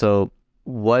 like, so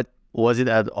what was it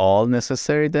at all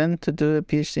necessary then to do a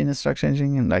PhD in structural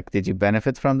engineering? Like, did you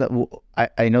benefit from that?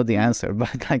 I know the answer,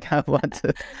 but like, I want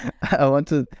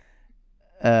you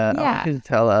to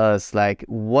tell us, like,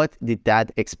 what did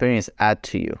that experience add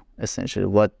to you, essentially?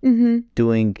 What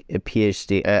doing a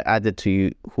PhD added to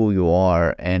you, who you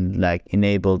are, and like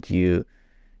enabled you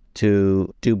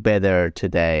to do better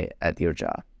today at your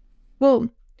job? Well,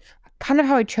 kind of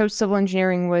how I chose civil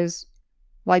engineering was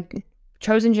well, I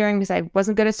chose engineering because I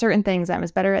wasn't good at certain things. I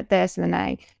was better at this. And then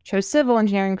I chose civil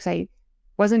engineering because I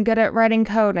wasn't good at writing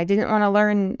code and I didn't want to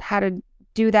learn how to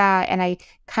do that. And I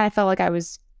kind of felt like I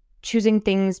was choosing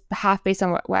things half based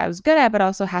on what I was good at, but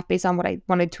also half based on what I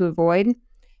wanted to avoid.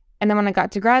 And then when I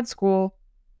got to grad school,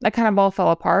 that kind of all fell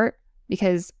apart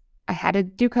because I had to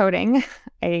do coding.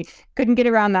 I couldn't get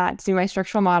around that to do my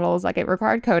structural models. Like, it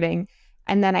required coding.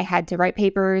 And then I had to write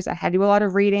papers. I had to do a lot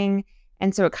of reading.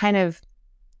 And so it kind of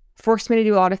forced me to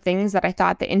do a lot of things that I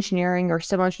thought that engineering or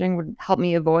civil engineering would help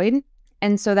me avoid.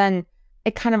 And so then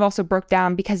it kind of also broke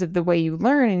down, because of the way you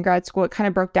learn in grad school, it kind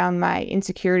of broke down my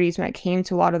insecurities when it came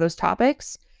to a lot of those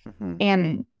topics.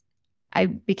 And I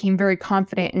became very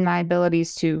confident in my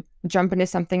abilities to jump into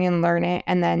something and learn it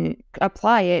and then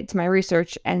apply it to my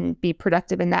research and be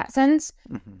productive in that sense.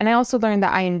 And I also learned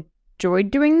that I enjoyed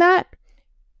doing that.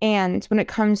 And when it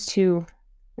comes to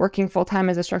working full-time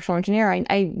as a structural engineer,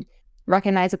 I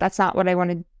recognize that that's not what I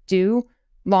want to do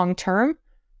long term,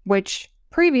 which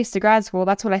previous to grad school,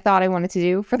 that's what I thought I wanted to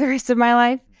do for the rest of my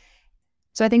life.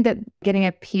 So I think that getting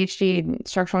a PhD in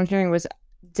structural engineering was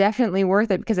definitely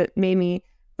worth it, because it made me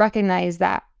recognize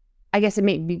that, I guess it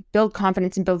made me build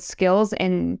confidence and build skills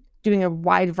in doing a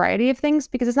wide variety of things,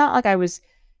 because it's not like I was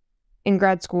in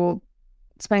grad school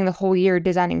spending the whole year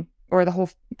designing, or the whole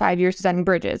 5 years designing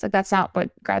bridges. Like, that's not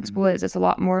what grad school is. It's a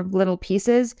lot more little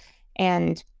pieces.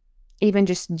 And even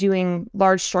just doing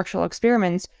large structural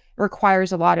experiments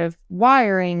requires a lot of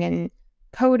wiring and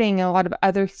coding and a lot of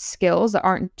other skills that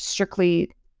aren't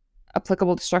strictly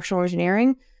applicable to structural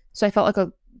engineering. So I felt like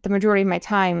the majority of my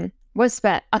time was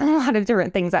spent on a lot of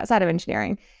different things outside of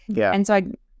engineering. Yeah. And so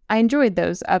I enjoyed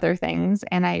those other things,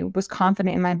 and I was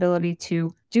confident in my ability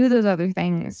to do those other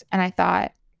things. And I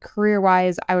thought,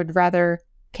 career-wise, I would rather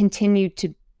continue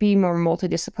to be more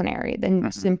multidisciplinary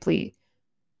than simply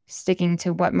sticking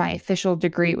to what my official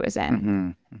degree was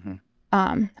in.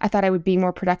 I thought I would be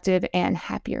more productive and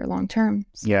happier long term.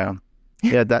 Yeah,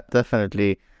 that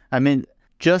definitely. I mean,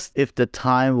 just if the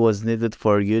time was needed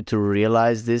for you to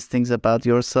realize these things about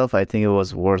yourself, I think it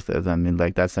was worth it. I mean,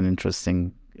 like, that's an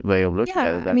interesting way of looking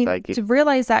at it. I mean, like, to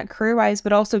realize that career-wise,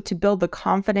 but also to build the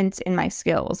confidence in my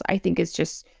skills, I think is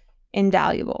just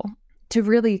invaluable. To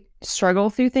really struggle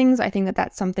through things, I think that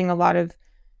that's something a lot of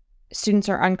students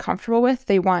are uncomfortable with.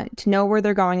 They want to know where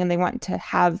they're going and they want to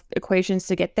have equations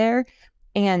to get there.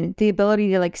 And the ability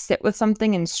to like sit with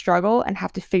something and struggle and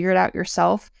have to figure it out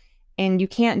yourself. And you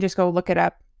can't just go look it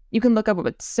up. You can look up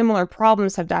what similar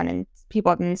problems have done and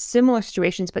people have been in similar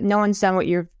situations, but no one's done what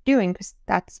you're doing, because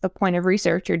that's the point of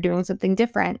research. You're doing something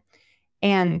different.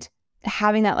 And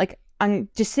having that, like,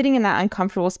 just sitting in that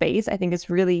uncomfortable space, I think is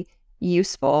really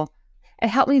useful. It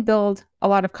helped me build a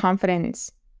lot of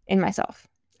confidence in myself.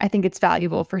 I think it's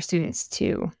valuable for students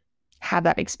to have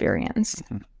that experience.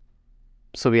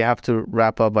 So we have to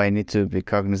wrap up. I need to be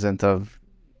cognizant of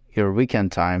your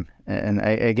weekend time. And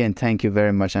again, thank you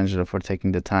very much, Angela, for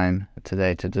taking the time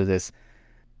today to do this.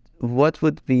 What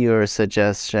would be your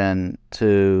suggestion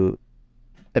to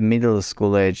a middle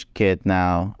school age kid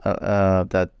now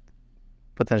that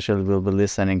potentially will be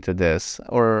listening to this?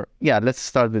 Or, yeah, let's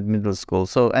start with middle school.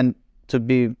 So, and to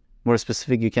be more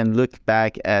specific, you can look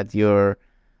back at your,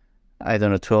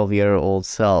 12-year-old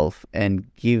self and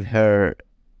give her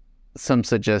some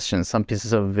suggestions, some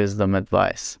pieces of wisdom,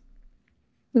 advice.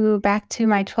 Ooh, back to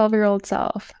my 12-year-old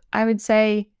self. I would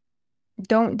say,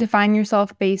 don't define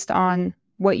yourself based on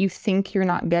what you think you're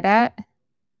not good at.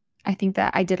 I think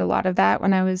that I did a lot of that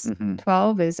when I was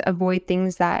 12, is avoid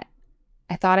things that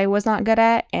I thought I was not good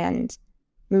at and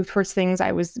move towards things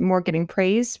I was more getting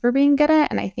praised for being good at.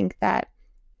 And I think that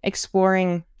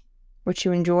exploring what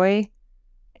you enjoy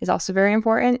is also very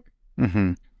important.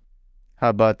 How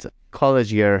about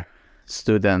college year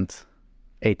student,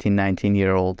 18,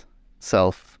 19-year-old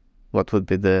self? What would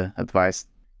be the advice?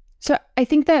 So I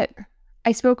think that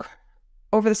I spoke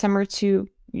over the summer to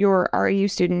your REU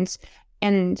students,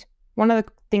 and one of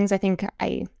the things I think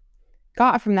I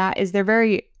got from that is they're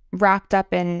very wrapped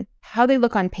up in how they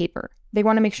look on paper. They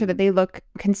want to make sure that they look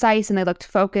concise and they look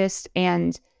focused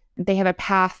and they have a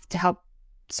path to help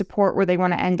support where they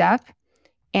want to end up.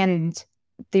 And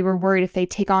they were worried if they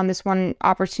take on this one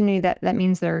opportunity that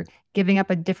means they're giving up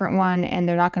a different one and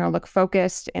they're not going to look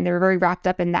focused. And they were very wrapped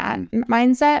up in that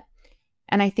mindset.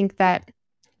 And I think that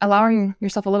allowing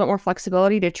yourself a little bit more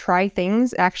flexibility to try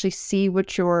things, actually see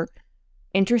what you're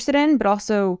interested in, but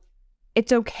also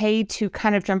it's okay to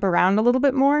kind of jump around a little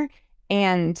bit more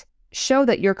and show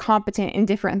that you're competent in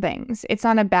different things. It's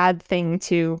not a bad thing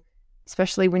to,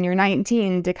 especially when you're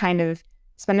 19, to kind of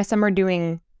spend a summer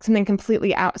doing something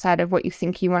completely outside of what you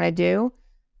think you want to do.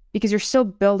 because you're still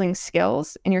building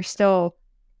skills and you're still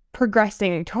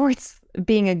progressing towards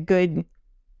being a good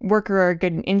worker or a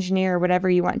good engineer or whatever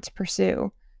you want to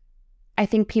pursue. I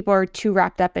think people are too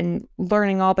wrapped up in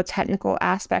learning all the technical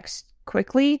aspects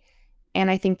quickly.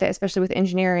 And I think that especially with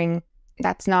engineering,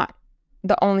 that's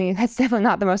definitely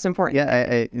not the most important thing.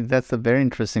 I that's a very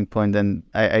interesting point. And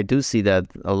I do see that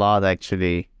a lot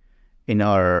actually in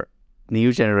our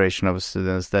new generation of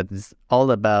students, that is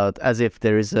all about as if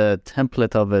there is a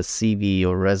template of a CV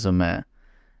or resume.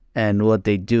 And what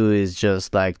they do is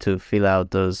just like to fill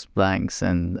out those blanks.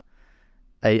 And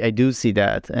I do see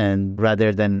that. And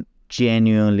rather than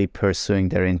genuinely pursuing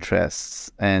their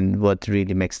interests and what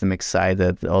really makes them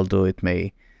excited, although it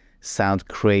may sound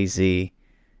crazy.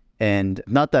 And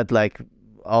not that like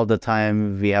all the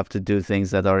time we have to do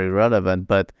things that are irrelevant,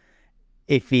 but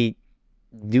if we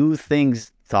do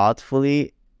things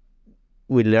thoughtfully,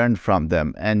 we learn from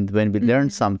them. And when we learn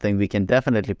something, we can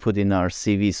definitely put in our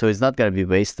CV. So it's not going to be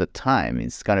wasted time.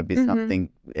 It's going to be something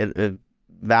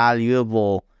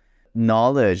valuable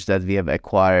knowledge that we have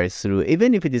acquired through,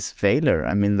 even if it is failure.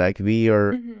 I mean, like we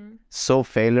are so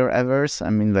failure averse. I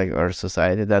mean, like our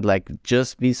society, that like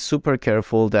just be super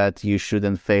careful that you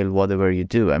shouldn't fail whatever you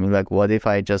do. I mean, like what if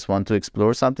I just want to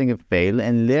explore something and fail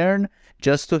and learn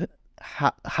just to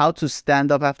how to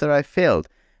stand up after I failed?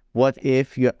 What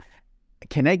if you...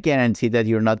 Can I guarantee that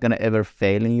you're not going to ever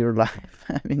fail in your life?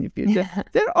 I mean, if you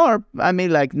there are, I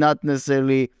mean, like not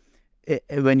necessarily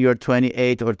when you're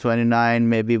 28 or 29,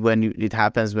 maybe when it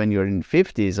happens when you're in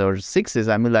 50s or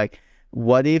 60s. I mean, like,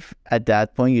 what if at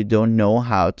that point you don't know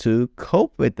how to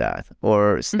cope with that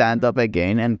or stand up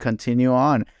again and continue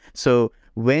on? So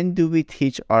when do we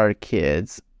teach our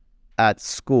kids at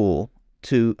school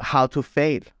to how to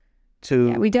fail?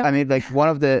 We don't. I mean, like one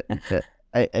of the,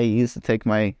 I used to take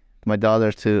my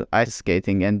daughter to ice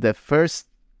skating, and the first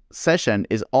session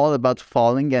is all about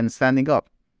falling and standing up.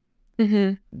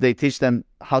 They teach them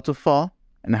how to fall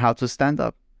and how to stand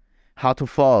up, how to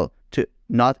fall to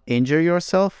not injure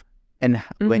yourself, and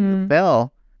when you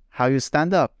fell, how you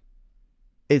stand up.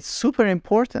 It's super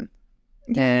important.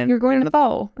 And you're going to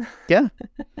fall. Yeah.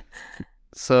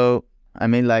 So, I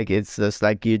mean, like, it's just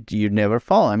like you never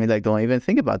fall. I mean, like, don't even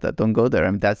think about that. Don't go there.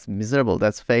 I mean, that's miserable.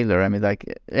 That's failure. I mean, like,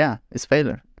 yeah, it's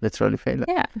failure. Literally failure.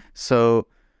 Yeah. So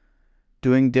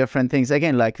doing different things.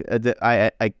 Again, like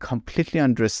I completely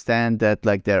understand that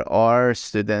like there are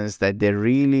students that they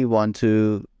really want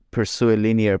to pursue a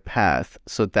linear path.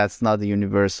 So that's not the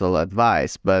universal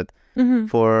advice. But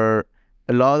for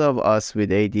a lot of us with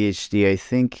ADHD, I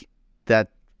think that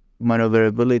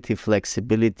maneuverability,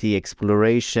 flexibility,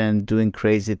 exploration, doing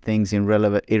crazy things,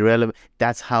 irrelevant,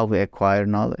 that's how we acquire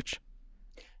knowledge.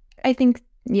 I think,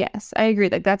 yes, I agree.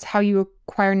 Like that's how you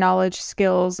acquire knowledge,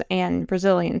 skills, and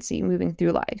resiliency moving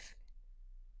through life.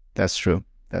 That's true.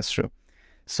 That's true.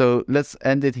 So let's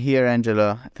end it here,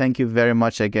 Angela. Thank you very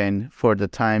much again for the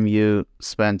time you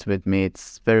spent with me.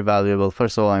 It's very valuable.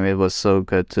 First of all, I mean, it was so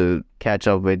good to catch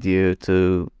up with you,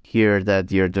 to hear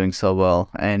that you're doing so well,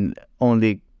 and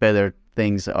only better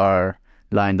things are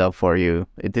lined up for you.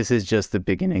 This is just the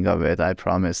beginning of it. I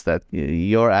promise that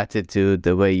your attitude,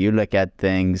 the way you look at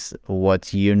things,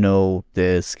 what you know,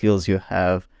 the skills you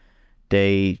have,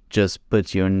 they just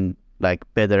put you in like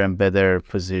better and better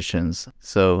positions.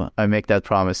 So I make that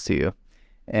promise to you.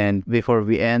 And before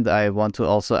we end, I want to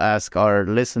also ask our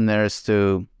listeners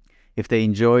to, if they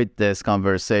enjoyed this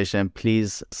conversation,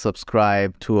 please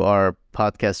subscribe to our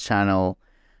podcast channel,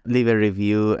 leave a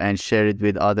review, and share it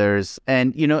with others.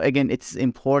 And, you know, again, it's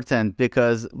important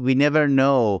because we never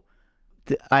know.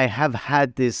 I have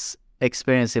had this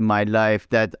experience in my life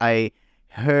that I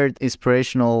heard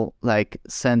inspirational like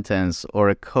sentence or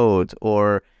a quote,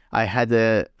 or I had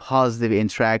a positive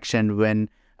interaction when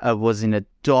I was in a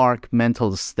dark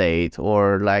mental state,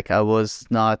 or like I was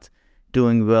not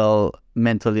doing well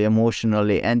mentally,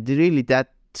 emotionally, and really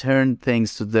that turned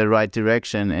things to the right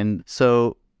direction. And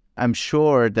so I'm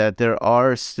sure that there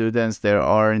are students, there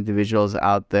are individuals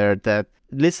out there that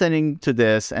listening to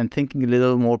this and thinking a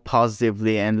little more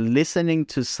positively and listening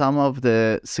to some of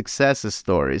the success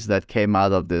stories that came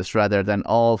out of this, rather than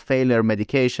all failure,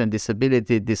 medication,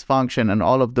 disability, dysfunction, and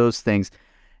all of those things,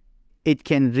 it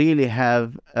can really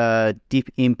have a deep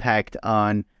impact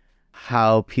on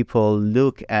how people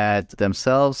look at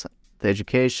themselves, the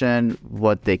education,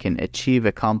 what they can achieve,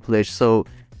 accomplish. So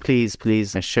please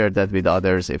share that with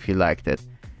others if you liked it.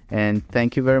 And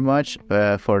thank you very much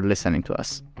for listening to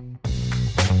us.